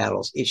for the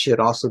paddles, it should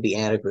also be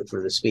adequate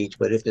for the speech.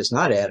 But if it's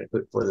not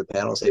adequate for the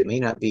paddles, it may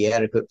not be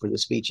adequate for the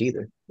speech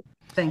either.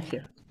 Thank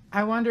you.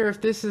 I wonder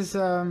if this is,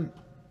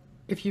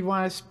 if you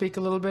want to speak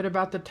a little bit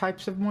about the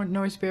types of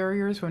noise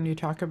barriers when you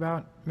talk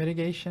about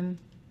mitigation.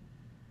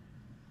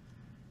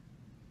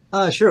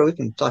 Sure, we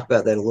can talk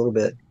about that a little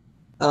bit.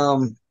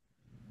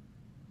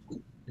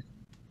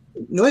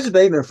 Noise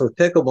abatement for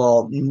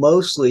pickleball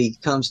mostly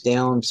comes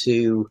down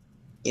to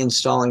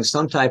installing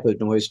some type of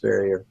noise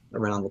barrier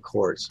around the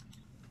courts.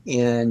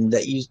 And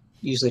that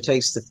usually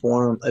takes the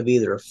form of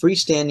either a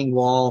freestanding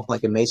wall,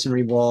 like a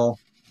masonry wall,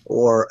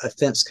 or a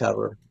fence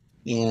cover.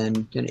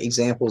 And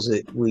examples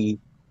that we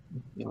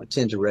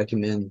tend to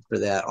recommend for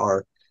that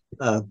are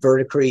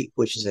Verticrete,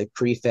 which is a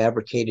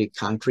prefabricated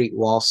concrete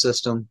wall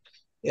system.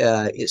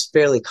 It's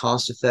fairly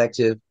cost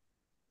effective.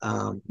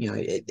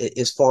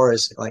 As far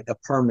as like a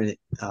permanent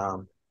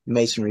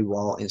masonry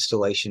wall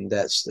installation,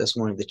 that's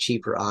one of the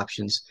cheaper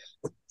options,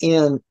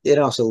 and it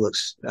also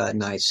looks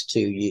nice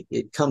too.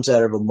 It comes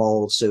out of a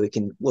mold, so it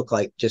can look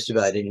like just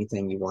about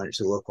anything you want it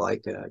to look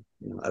like,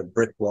 a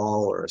brick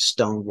wall or a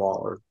stone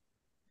wall,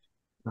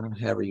 or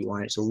however you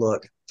want it to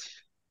look.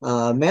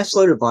 Mass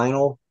loaded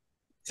vinyl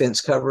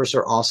fence covers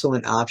are also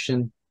an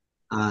option.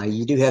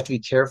 You do have to be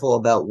careful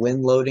about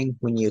wind loading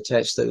when you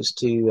attach those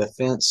to a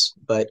fence,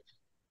 but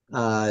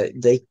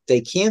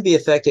they can be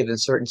effective in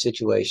certain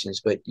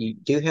situations, but you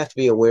do have to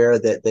be aware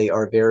that they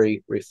are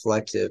very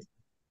reflective,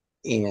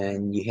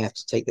 and you have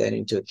to take that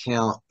into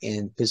account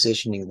in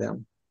positioning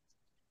them.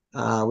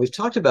 We've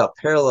talked about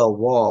parallel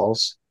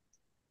walls.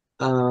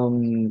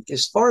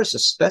 As far as the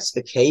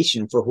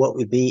specification for what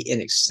would be an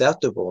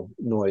acceptable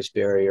noise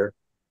barrier,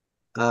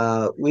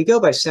 we go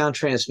by sound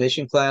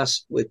transmission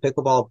class with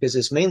pickleball because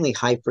it's mainly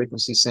high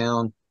frequency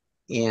sound,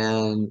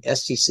 and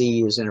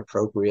STC is an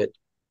appropriate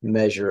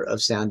measure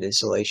of sound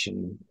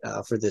insulation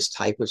for this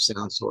type of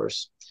sound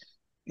source.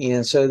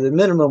 And so the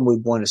minimum we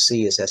want to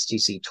see is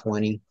STC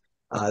 20.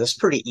 That's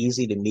pretty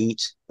easy to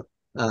meet.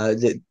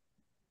 The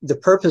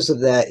purpose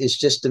of that is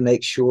just to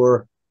make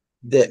sure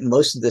that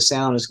most of the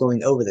sound is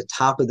going over the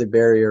top of the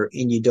barrier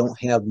and you don't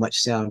have much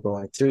sound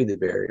going through the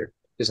barrier.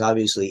 Because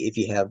obviously if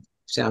you have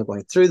sound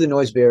going through the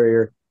noise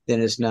barrier,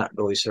 then it's not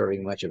really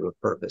serving much of a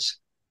purpose.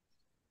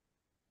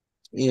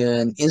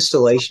 And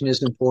installation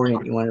is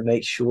important. You want to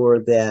make sure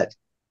that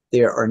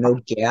there are no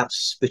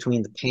gaps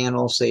between the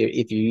panels. Say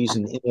if you're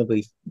using an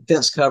MLB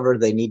fence cover,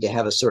 they need to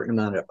have a certain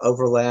amount of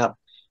overlap,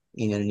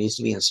 and it needs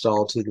to be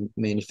installed to the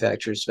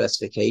manufacturer's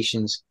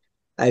specifications.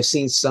 I've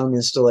seen some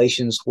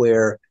installations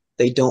where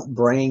they don't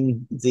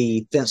bring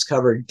the fence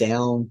cover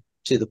down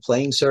to the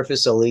playing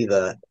surface. They'll leave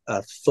a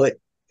foot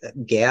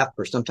gap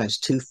or sometimes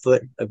 2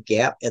 foot of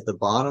gap at the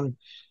bottom.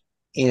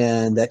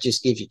 And that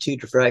just gives you 2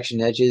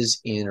 diffraction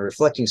edges and a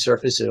reflecting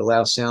surface that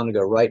allows sound to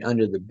go right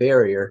under the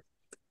barrier.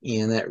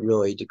 And that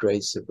really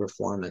degrades the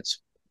performance.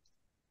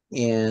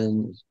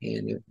 And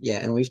yeah,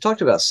 and we've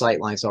talked about sight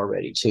lines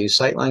already too.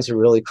 Sight lines are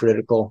really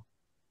critical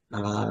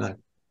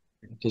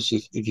because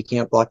if you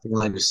can't block the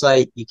line of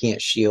sight, you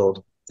can't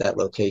shield that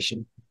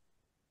location.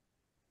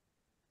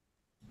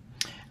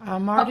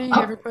 Marty, you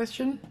have a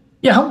question?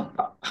 Yeah,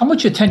 how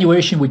much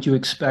attenuation would you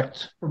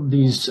expect from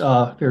these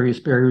various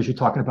barriers you're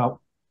talking about?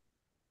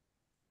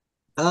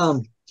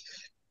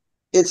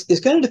 It's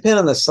going to depend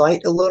on the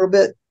site a little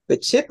bit,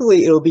 but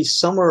typically it'll be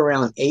somewhere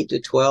around 8 to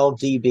 12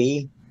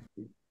 dB.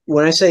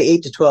 When I say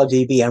 8 to 12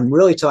 dB, I'm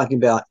really talking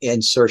about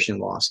insertion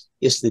loss.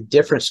 It's the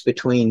difference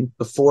between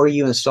before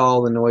you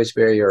install the noise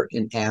barrier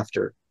and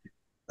after,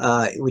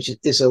 which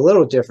is a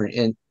little different.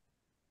 And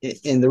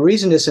the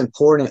reason it's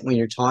important when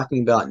you're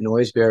talking about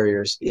noise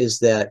barriers is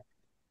that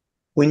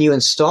when you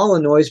install a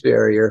noise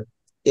barrier,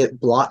 it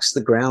blocks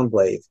the ground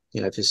wave,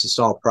 if it's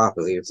installed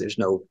properly, if there's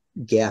no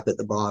gap at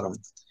the bottom.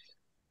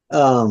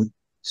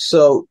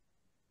 So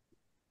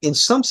in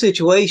some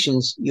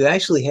situations, you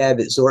actually have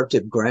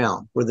absorptive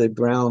ground where the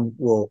ground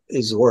will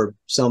absorb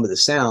some of the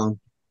sound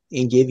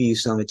and give you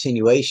some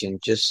attenuation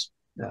just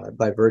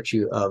by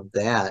virtue of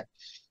that.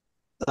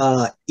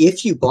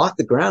 If you block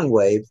the ground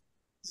wave,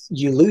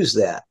 you lose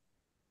that.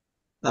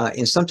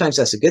 And sometimes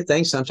that's a good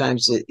thing.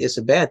 Sometimes it's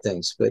a bad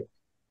thing. But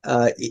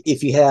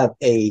if you have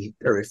a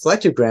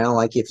reflective ground,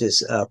 like if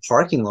it's a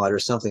parking lot or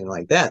something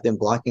like that, then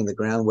blocking the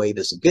ground wave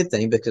is a good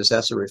thing because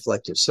that's a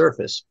reflective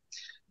surface.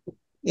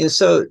 And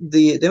so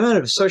the amount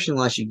of insertion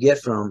loss you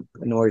get from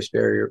a noise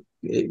barrier,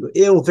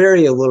 it'll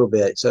vary a little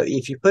bit. So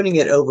if you're putting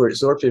it over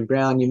absorptive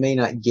ground, you may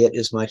not get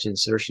as much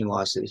insertion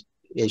loss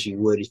as you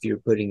would if you're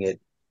putting it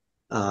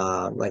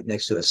like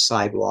next to a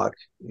sidewalk,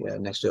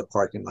 next to a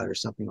parking lot or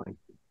something like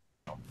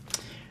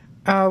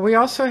that. We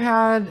also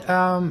had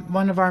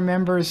one of our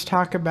members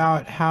talk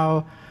about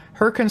how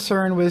her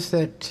concern was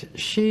that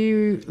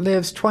she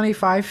lives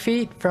 25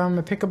 feet from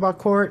a pickleball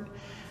court,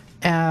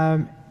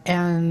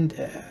 and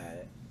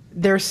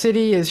their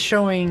city is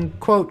showing,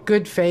 quote,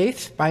 good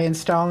faith by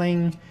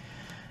installing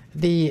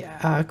the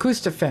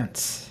acoustic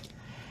fence.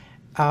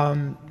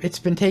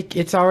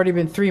 It's already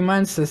been 3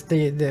 months.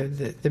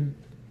 The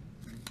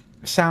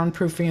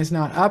soundproofing is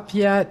not up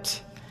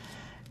yet.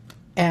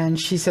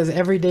 And she says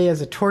every day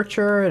is a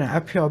torture and an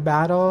uphill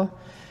battle.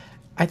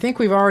 I think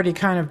we've already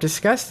kind of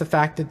discussed the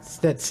fact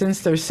that since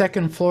there's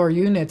second floor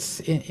units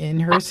in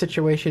her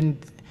situation,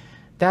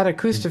 that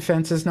acoustic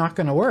fence is not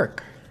going to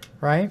work,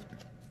 right?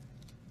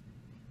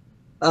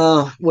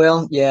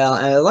 Well,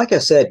 yeah, like I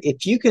said,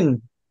 if you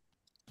can,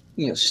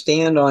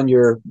 stand on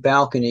your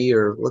balcony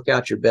or look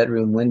out your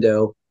bedroom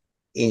window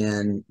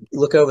and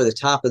look over the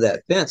top of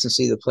that fence and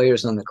see the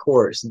players on the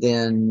courts,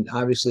 then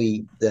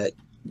obviously that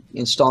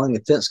installing a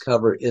fence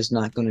cover is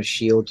not going to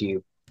shield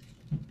you.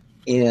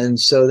 And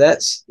so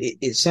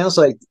it sounds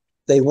like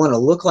they want to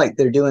look like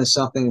they're doing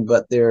something,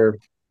 but they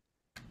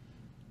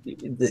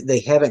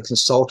haven't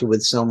consulted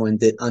with someone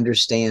that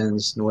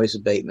understands noise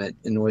abatement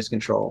and noise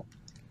control.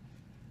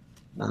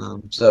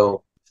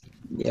 So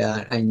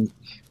yeah,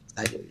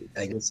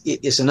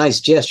 it's a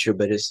nice gesture,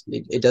 but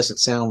it doesn't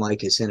sound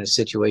like it's in a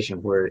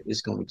situation where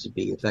it's going to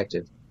be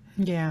effective.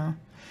 Yeah.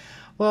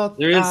 Well,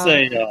 there is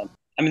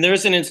there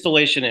is an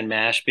installation in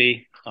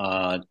Mashpee,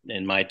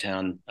 in my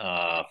town,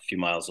 a few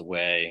miles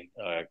away.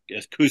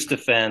 Acoustic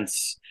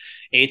fence,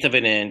 1/8 of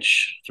an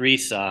inch, 3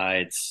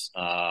 sides,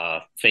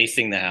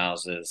 facing the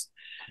houses,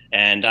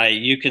 and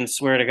you can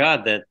swear to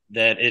God that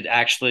it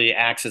actually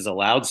acts as a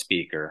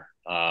loudspeaker.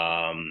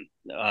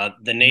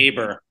 The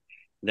neighbor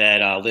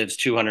that lives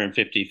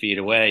 250 feet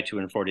away,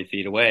 240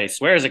 feet away,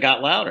 swears it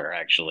got louder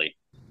actually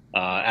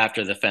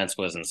after the fence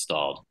was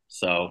installed.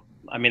 So,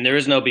 I mean, there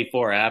is no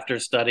before after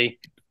study,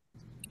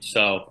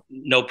 so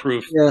no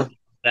proof of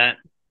that.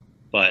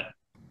 But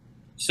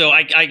so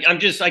I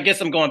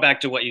guess I'm going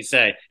back to what you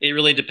say. It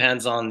really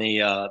depends on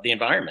the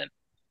environment.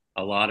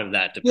 A lot of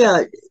that depends.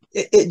 Yeah,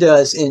 it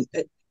does, and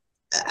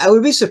I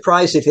would be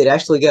surprised if it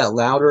actually got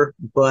louder.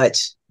 But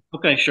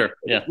okay, sure,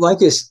 yeah. Like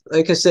I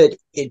said,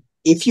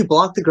 if you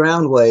block the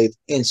ground wave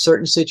in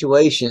certain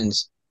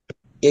situations,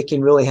 it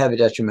can really have a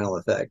detrimental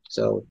effect.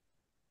 So,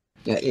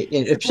 yeah,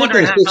 I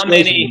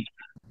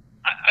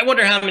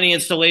wonder how many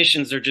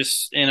installations are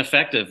just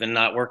ineffective and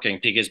not working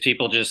because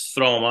people just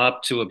throw them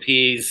up to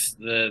appease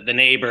the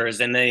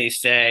neighbors, and they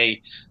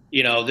say,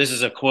 this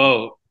is a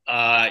quote: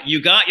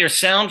 "You got your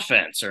sound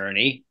fence,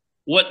 Ernie.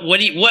 What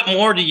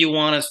more do you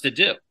want us to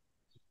do?"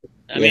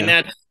 I mean,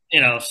 that's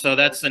so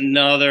that's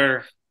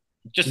another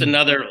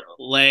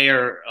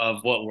layer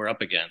of what we're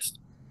up against.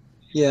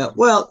 Yeah,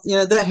 well,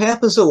 that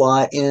happens a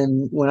lot.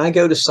 And when I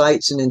go to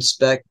sites and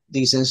inspect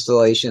these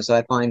installations,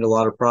 I find a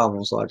lot of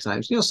problems a lot of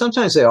times.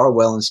 Sometimes they are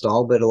well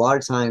installed, but a lot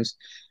of times,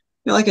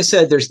 like I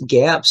said, there's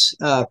gaps,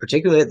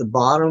 particularly at the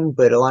bottom,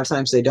 but a lot of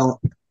times they don't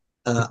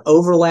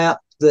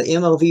overlap the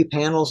MOV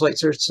panels like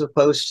they're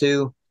supposed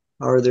to.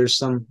 or there's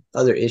some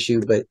other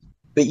issue, but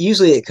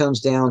usually it comes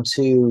down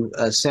to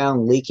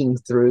sound leaking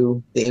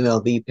through the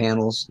MLB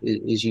panels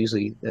is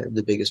usually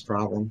the biggest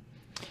problem.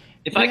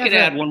 If I could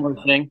add one more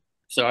thing,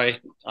 sorry,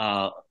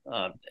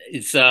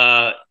 is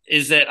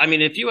that, I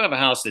mean, if you have a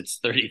house that's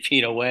 30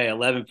 feet away,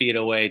 11 feet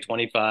away,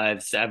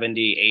 25,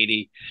 70,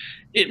 80,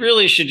 it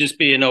really should just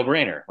be a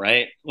no-brainer,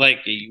 right? Like,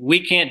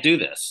 we can't do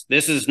this.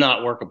 This is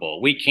not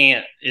workable. We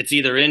can't. It's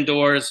either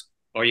indoors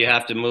or you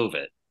have to move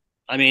it.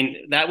 I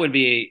mean, that would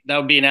be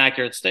an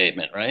accurate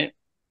statement, right?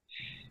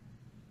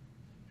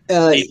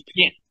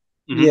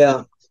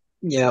 Yeah.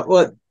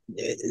 Well,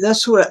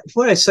 that's what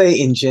I say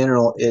in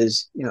general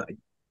is,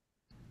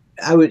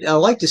 I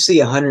like to see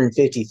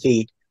 150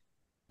 feet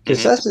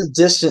because that's the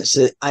distance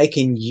that I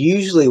can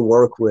usually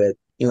work with.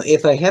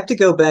 If I have to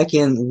go back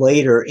in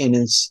later and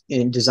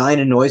design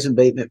a noise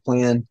abatement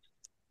plan,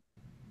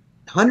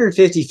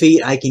 150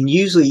 feet, I can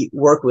usually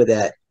work with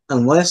that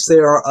unless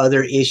there are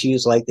other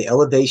issues like the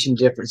elevation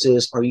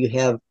differences, or you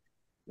have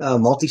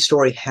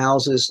multi-story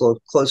houses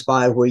close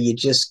by where you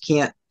just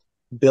can't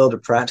build a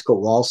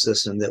practical wall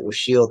system that will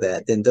shield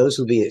that. Then those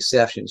would be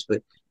exceptions.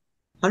 But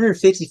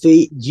 150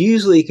 feet,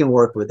 usually you can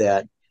work with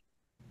that.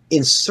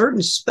 In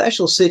certain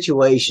special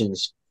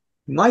situations,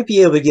 you might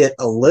be able to get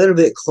a little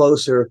bit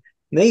closer,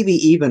 maybe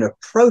even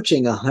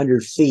approaching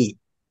 100 feet.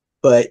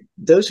 But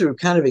those are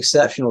kind of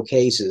exceptional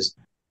cases.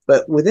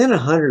 But within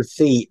 100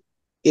 feet,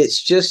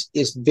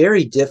 it's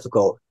very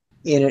difficult.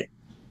 And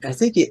I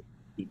think it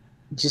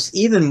just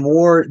even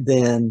more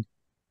than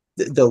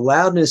the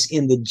loudness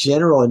in the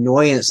general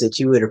annoyance that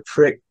you would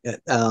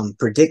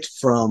predict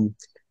from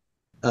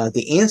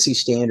the ANSI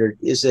standard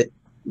is that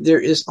there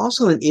is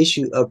also an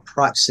issue of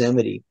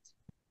proximity.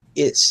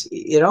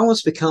 It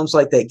almost becomes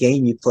like that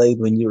game you played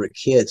when you were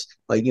kids.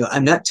 Like,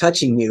 I'm not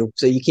touching you,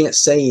 so you can't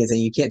say anything,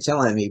 you can't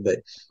tell at me, but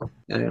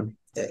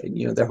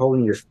they're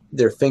holding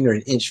their finger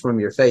an inch from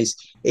your face.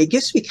 It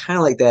gets to be kind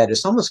of like that.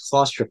 It's almost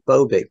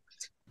claustrophobic,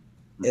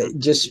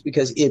 just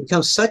because it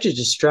becomes such a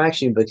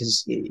distraction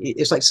because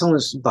it's like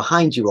someone's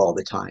behind you all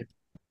the time.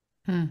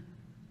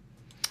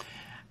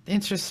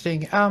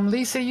 Interesting.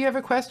 Lisa, you have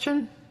a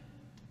question?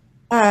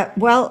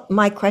 Well,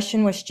 my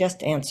question was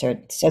just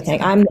answered. So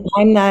I'm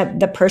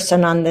the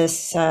person on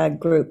this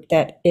group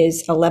that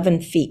is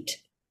 11 feet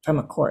from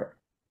a court.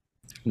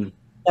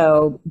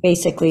 So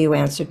basically, you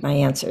answered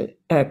my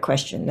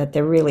question that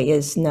there really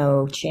is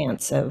no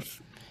chance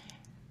of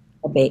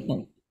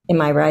abatement. Am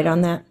I right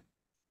on that?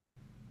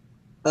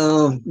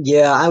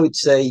 Yeah, I would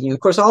say, of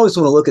course, I always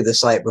want to look at the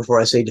site before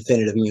I say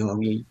definitive,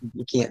 you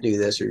can't do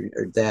this or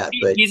that.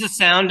 But he's a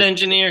sound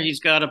engineer. He's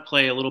got to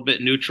play a little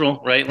bit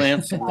neutral, right,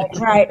 Lance?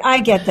 Right.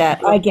 I get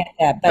that.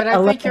 But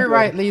I think you're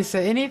right,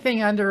 Lisa.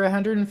 Anything under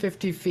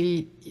 150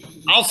 feet,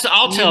 I'll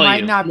tell you.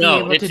 might not be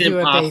able to do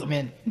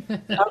abatement.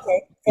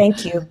 Okay.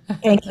 Thank you.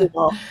 Thank you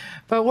all.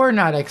 But we're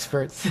not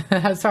experts.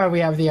 That's why we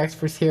have the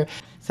experts here.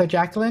 So,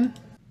 Jacqueline?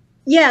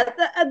 Yeah,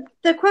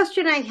 the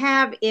question I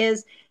have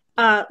is,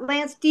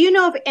 Lance, do you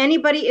know if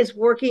anybody is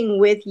working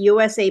with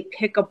USA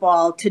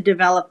Pickleball to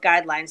develop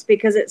guidelines?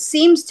 Because it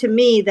seems to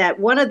me that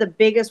one of the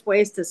biggest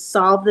ways to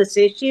solve this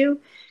issue,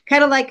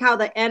 kind of like how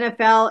the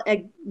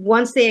NFL,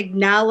 once they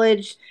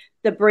acknowledged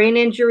the brain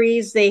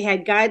injuries, they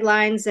had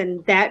guidelines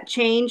and that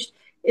changed.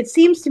 It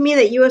seems to me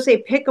that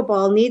USA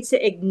Pickleball needs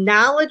to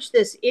acknowledge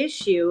this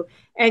issue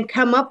and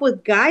come up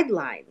with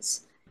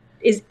guidelines.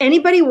 Is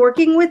anybody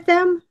working with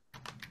them?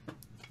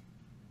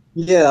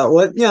 Yeah,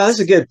 well, that's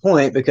a good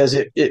point because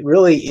it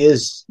really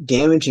is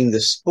damaging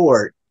the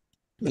sport.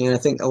 And I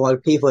think a lot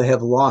of people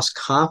have lost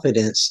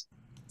confidence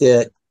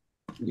that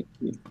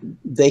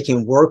they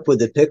can work with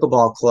the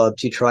pickleball club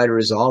to try to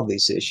resolve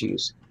these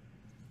issues.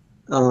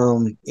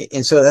 And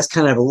so that's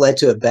kind of led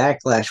to a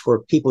backlash where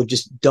people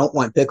just don't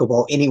want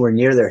pickleball anywhere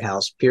near their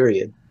house,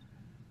 period.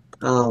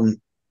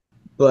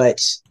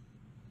 But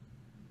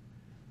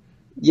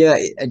yeah,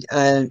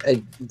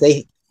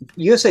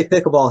 USA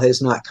Pickleball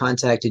has not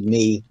contacted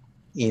me,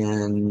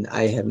 and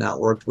I have not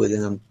worked with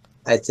them.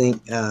 I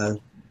think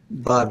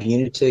Bob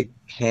Unitic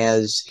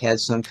has had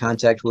some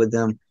contact with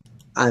them.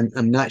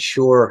 I'm not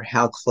sure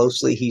how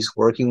closely he's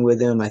working with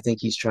them. I think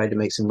he's tried to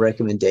make some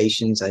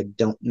recommendations. I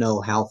don't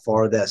know how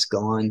far that's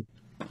gone,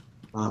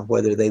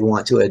 whether they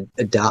want to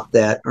adopt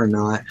that or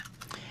not.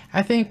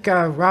 I think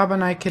Rob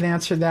and I can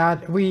answer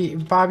that.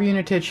 Bob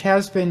Unitich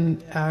has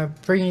been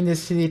bringing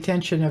this to the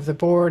attention of the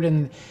board,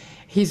 and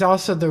he's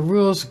also the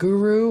rules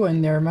guru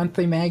in their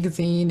monthly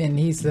magazine, and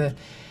he's the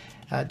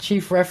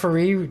chief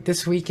referee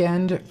this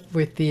weekend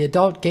with the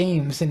adult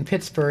games in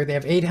Pittsburgh. They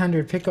have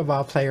 800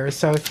 pickleball players.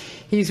 So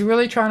he's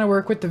really trying to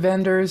work with the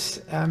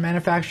vendors,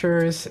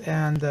 manufacturers,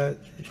 and the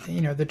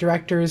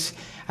directors.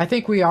 I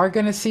think we are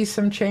going to see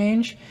some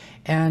change.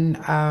 And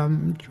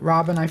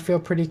Rob and I feel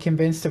pretty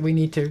convinced that we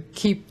need to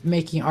keep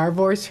making our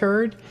voice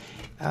heard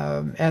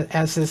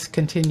as this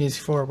continues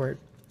forward.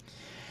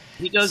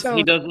 He does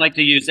like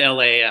to use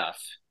LAF,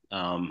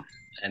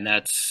 and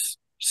that's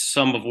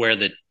some of where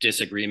the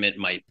disagreement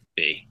might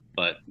be,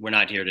 but we're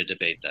not here to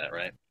debate that,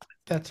 right?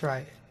 That's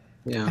right.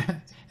 Yeah.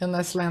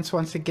 Unless Lance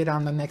wants to get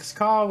on the next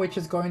call, which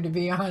is going to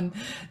be on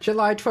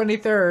July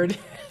 23rd,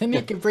 and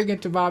he can bring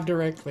it to Bob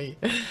directly.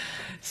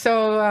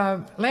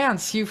 So,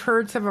 Lance, you've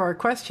heard some of our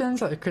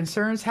questions, our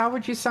concerns. How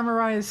would you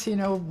summarize,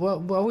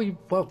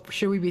 what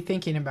should we be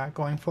thinking about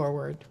going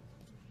forward?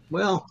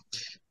 Well,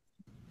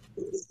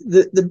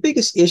 the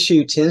biggest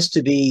issue tends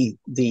to be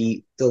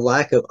the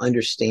lack of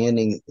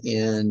understanding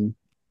in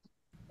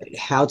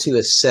how to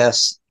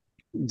assess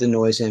the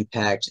noise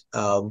impact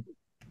of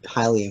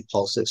highly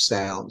impulsive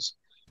sounds.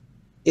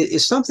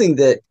 It's something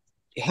that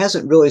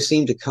hasn't really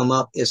seemed to come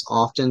up as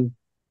often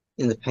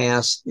in the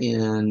past,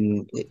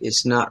 and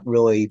it's not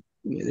really,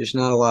 there's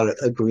not a lot of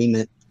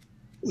agreement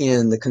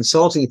in the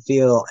consulting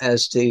field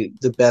as to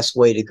the best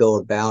way to go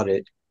about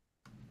it.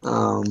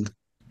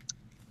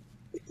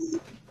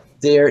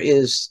 There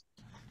is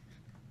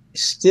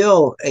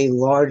still a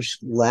large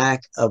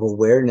lack of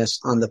awareness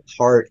on the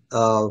part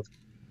of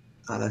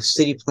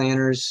city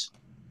planners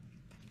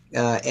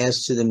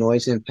as to the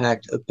noise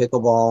impact of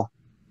pickleball,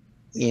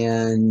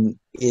 and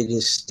it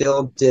is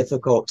still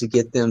difficult to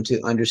get them to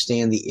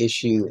understand the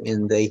issue,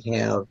 and they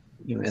have,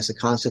 as a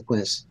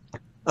consequence,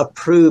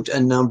 approved a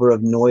number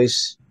of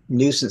noise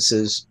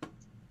nuisances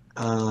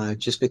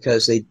just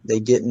because they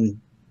didn't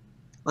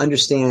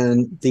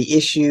understand the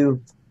issue,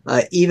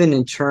 even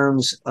in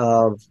terms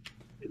of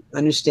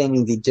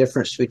understanding the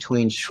difference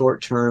between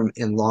short-term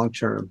and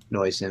long-term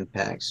noise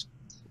impacts.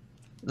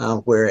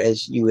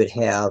 Whereas you would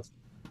have,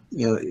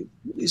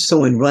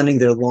 someone running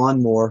their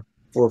lawnmower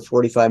for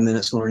 45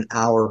 minutes or an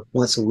hour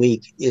once a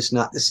week is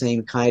not the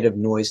same kind of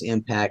noise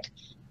impact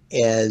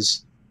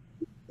as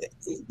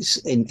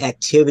an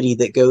activity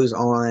that goes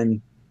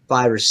on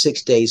 5 or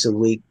 6 days a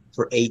week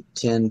for 8,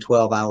 10,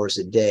 12 hours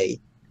a day.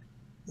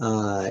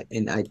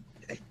 And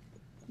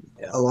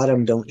a lot of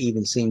them don't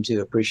even seem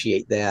to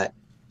appreciate that.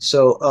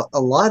 So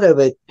a lot of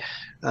it,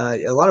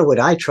 a lot of what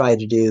I try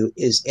to do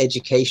is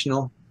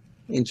educational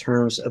in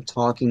terms of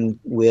talking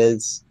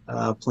with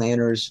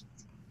planners,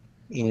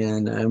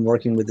 and I'm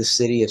working with the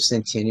city of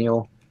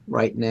Centennial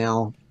right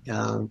now.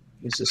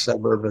 It's a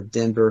suburb of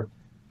Denver,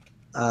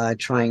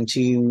 trying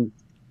to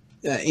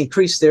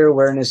increase their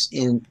awareness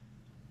in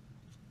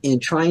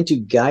trying to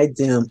guide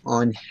them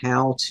on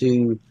how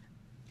to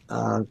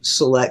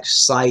select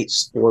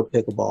sites for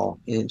pickleball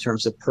in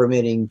terms of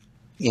permitting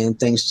and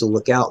things to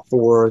look out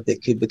for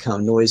that could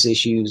become noise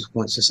issues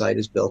once the site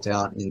is built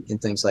out,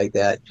 and things like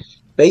that.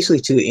 Basically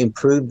to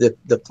improve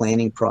the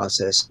planning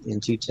process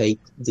and to take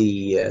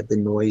the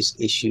noise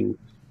issue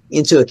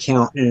into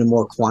account in a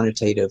more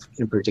quantitative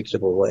and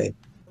predictable way.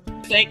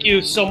 Thank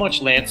you so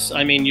much, Lance.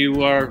 I mean,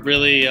 you are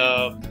really,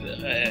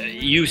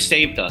 you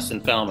saved us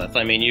in Falmouth.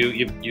 I mean,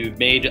 you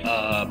made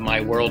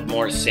my world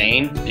more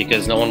sane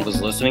because no one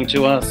was listening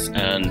to us.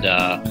 And,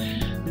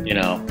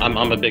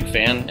 I'm a big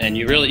fan, and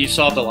you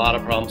solved a lot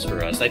of problems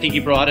for us. I think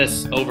you brought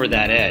us over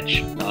that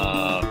edge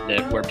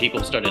where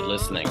people started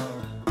listening.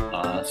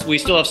 So we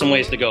still have some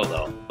ways to go,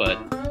 though, but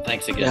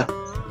thanks again.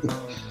 Yeah.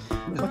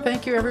 Well,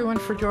 thank you everyone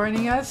for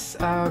joining us.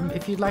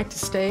 If you'd like to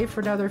stay for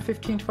another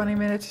 15-20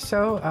 minutes or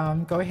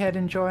so, go ahead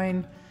and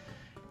join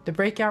the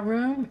breakout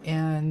room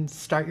and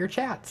start your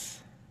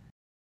chats.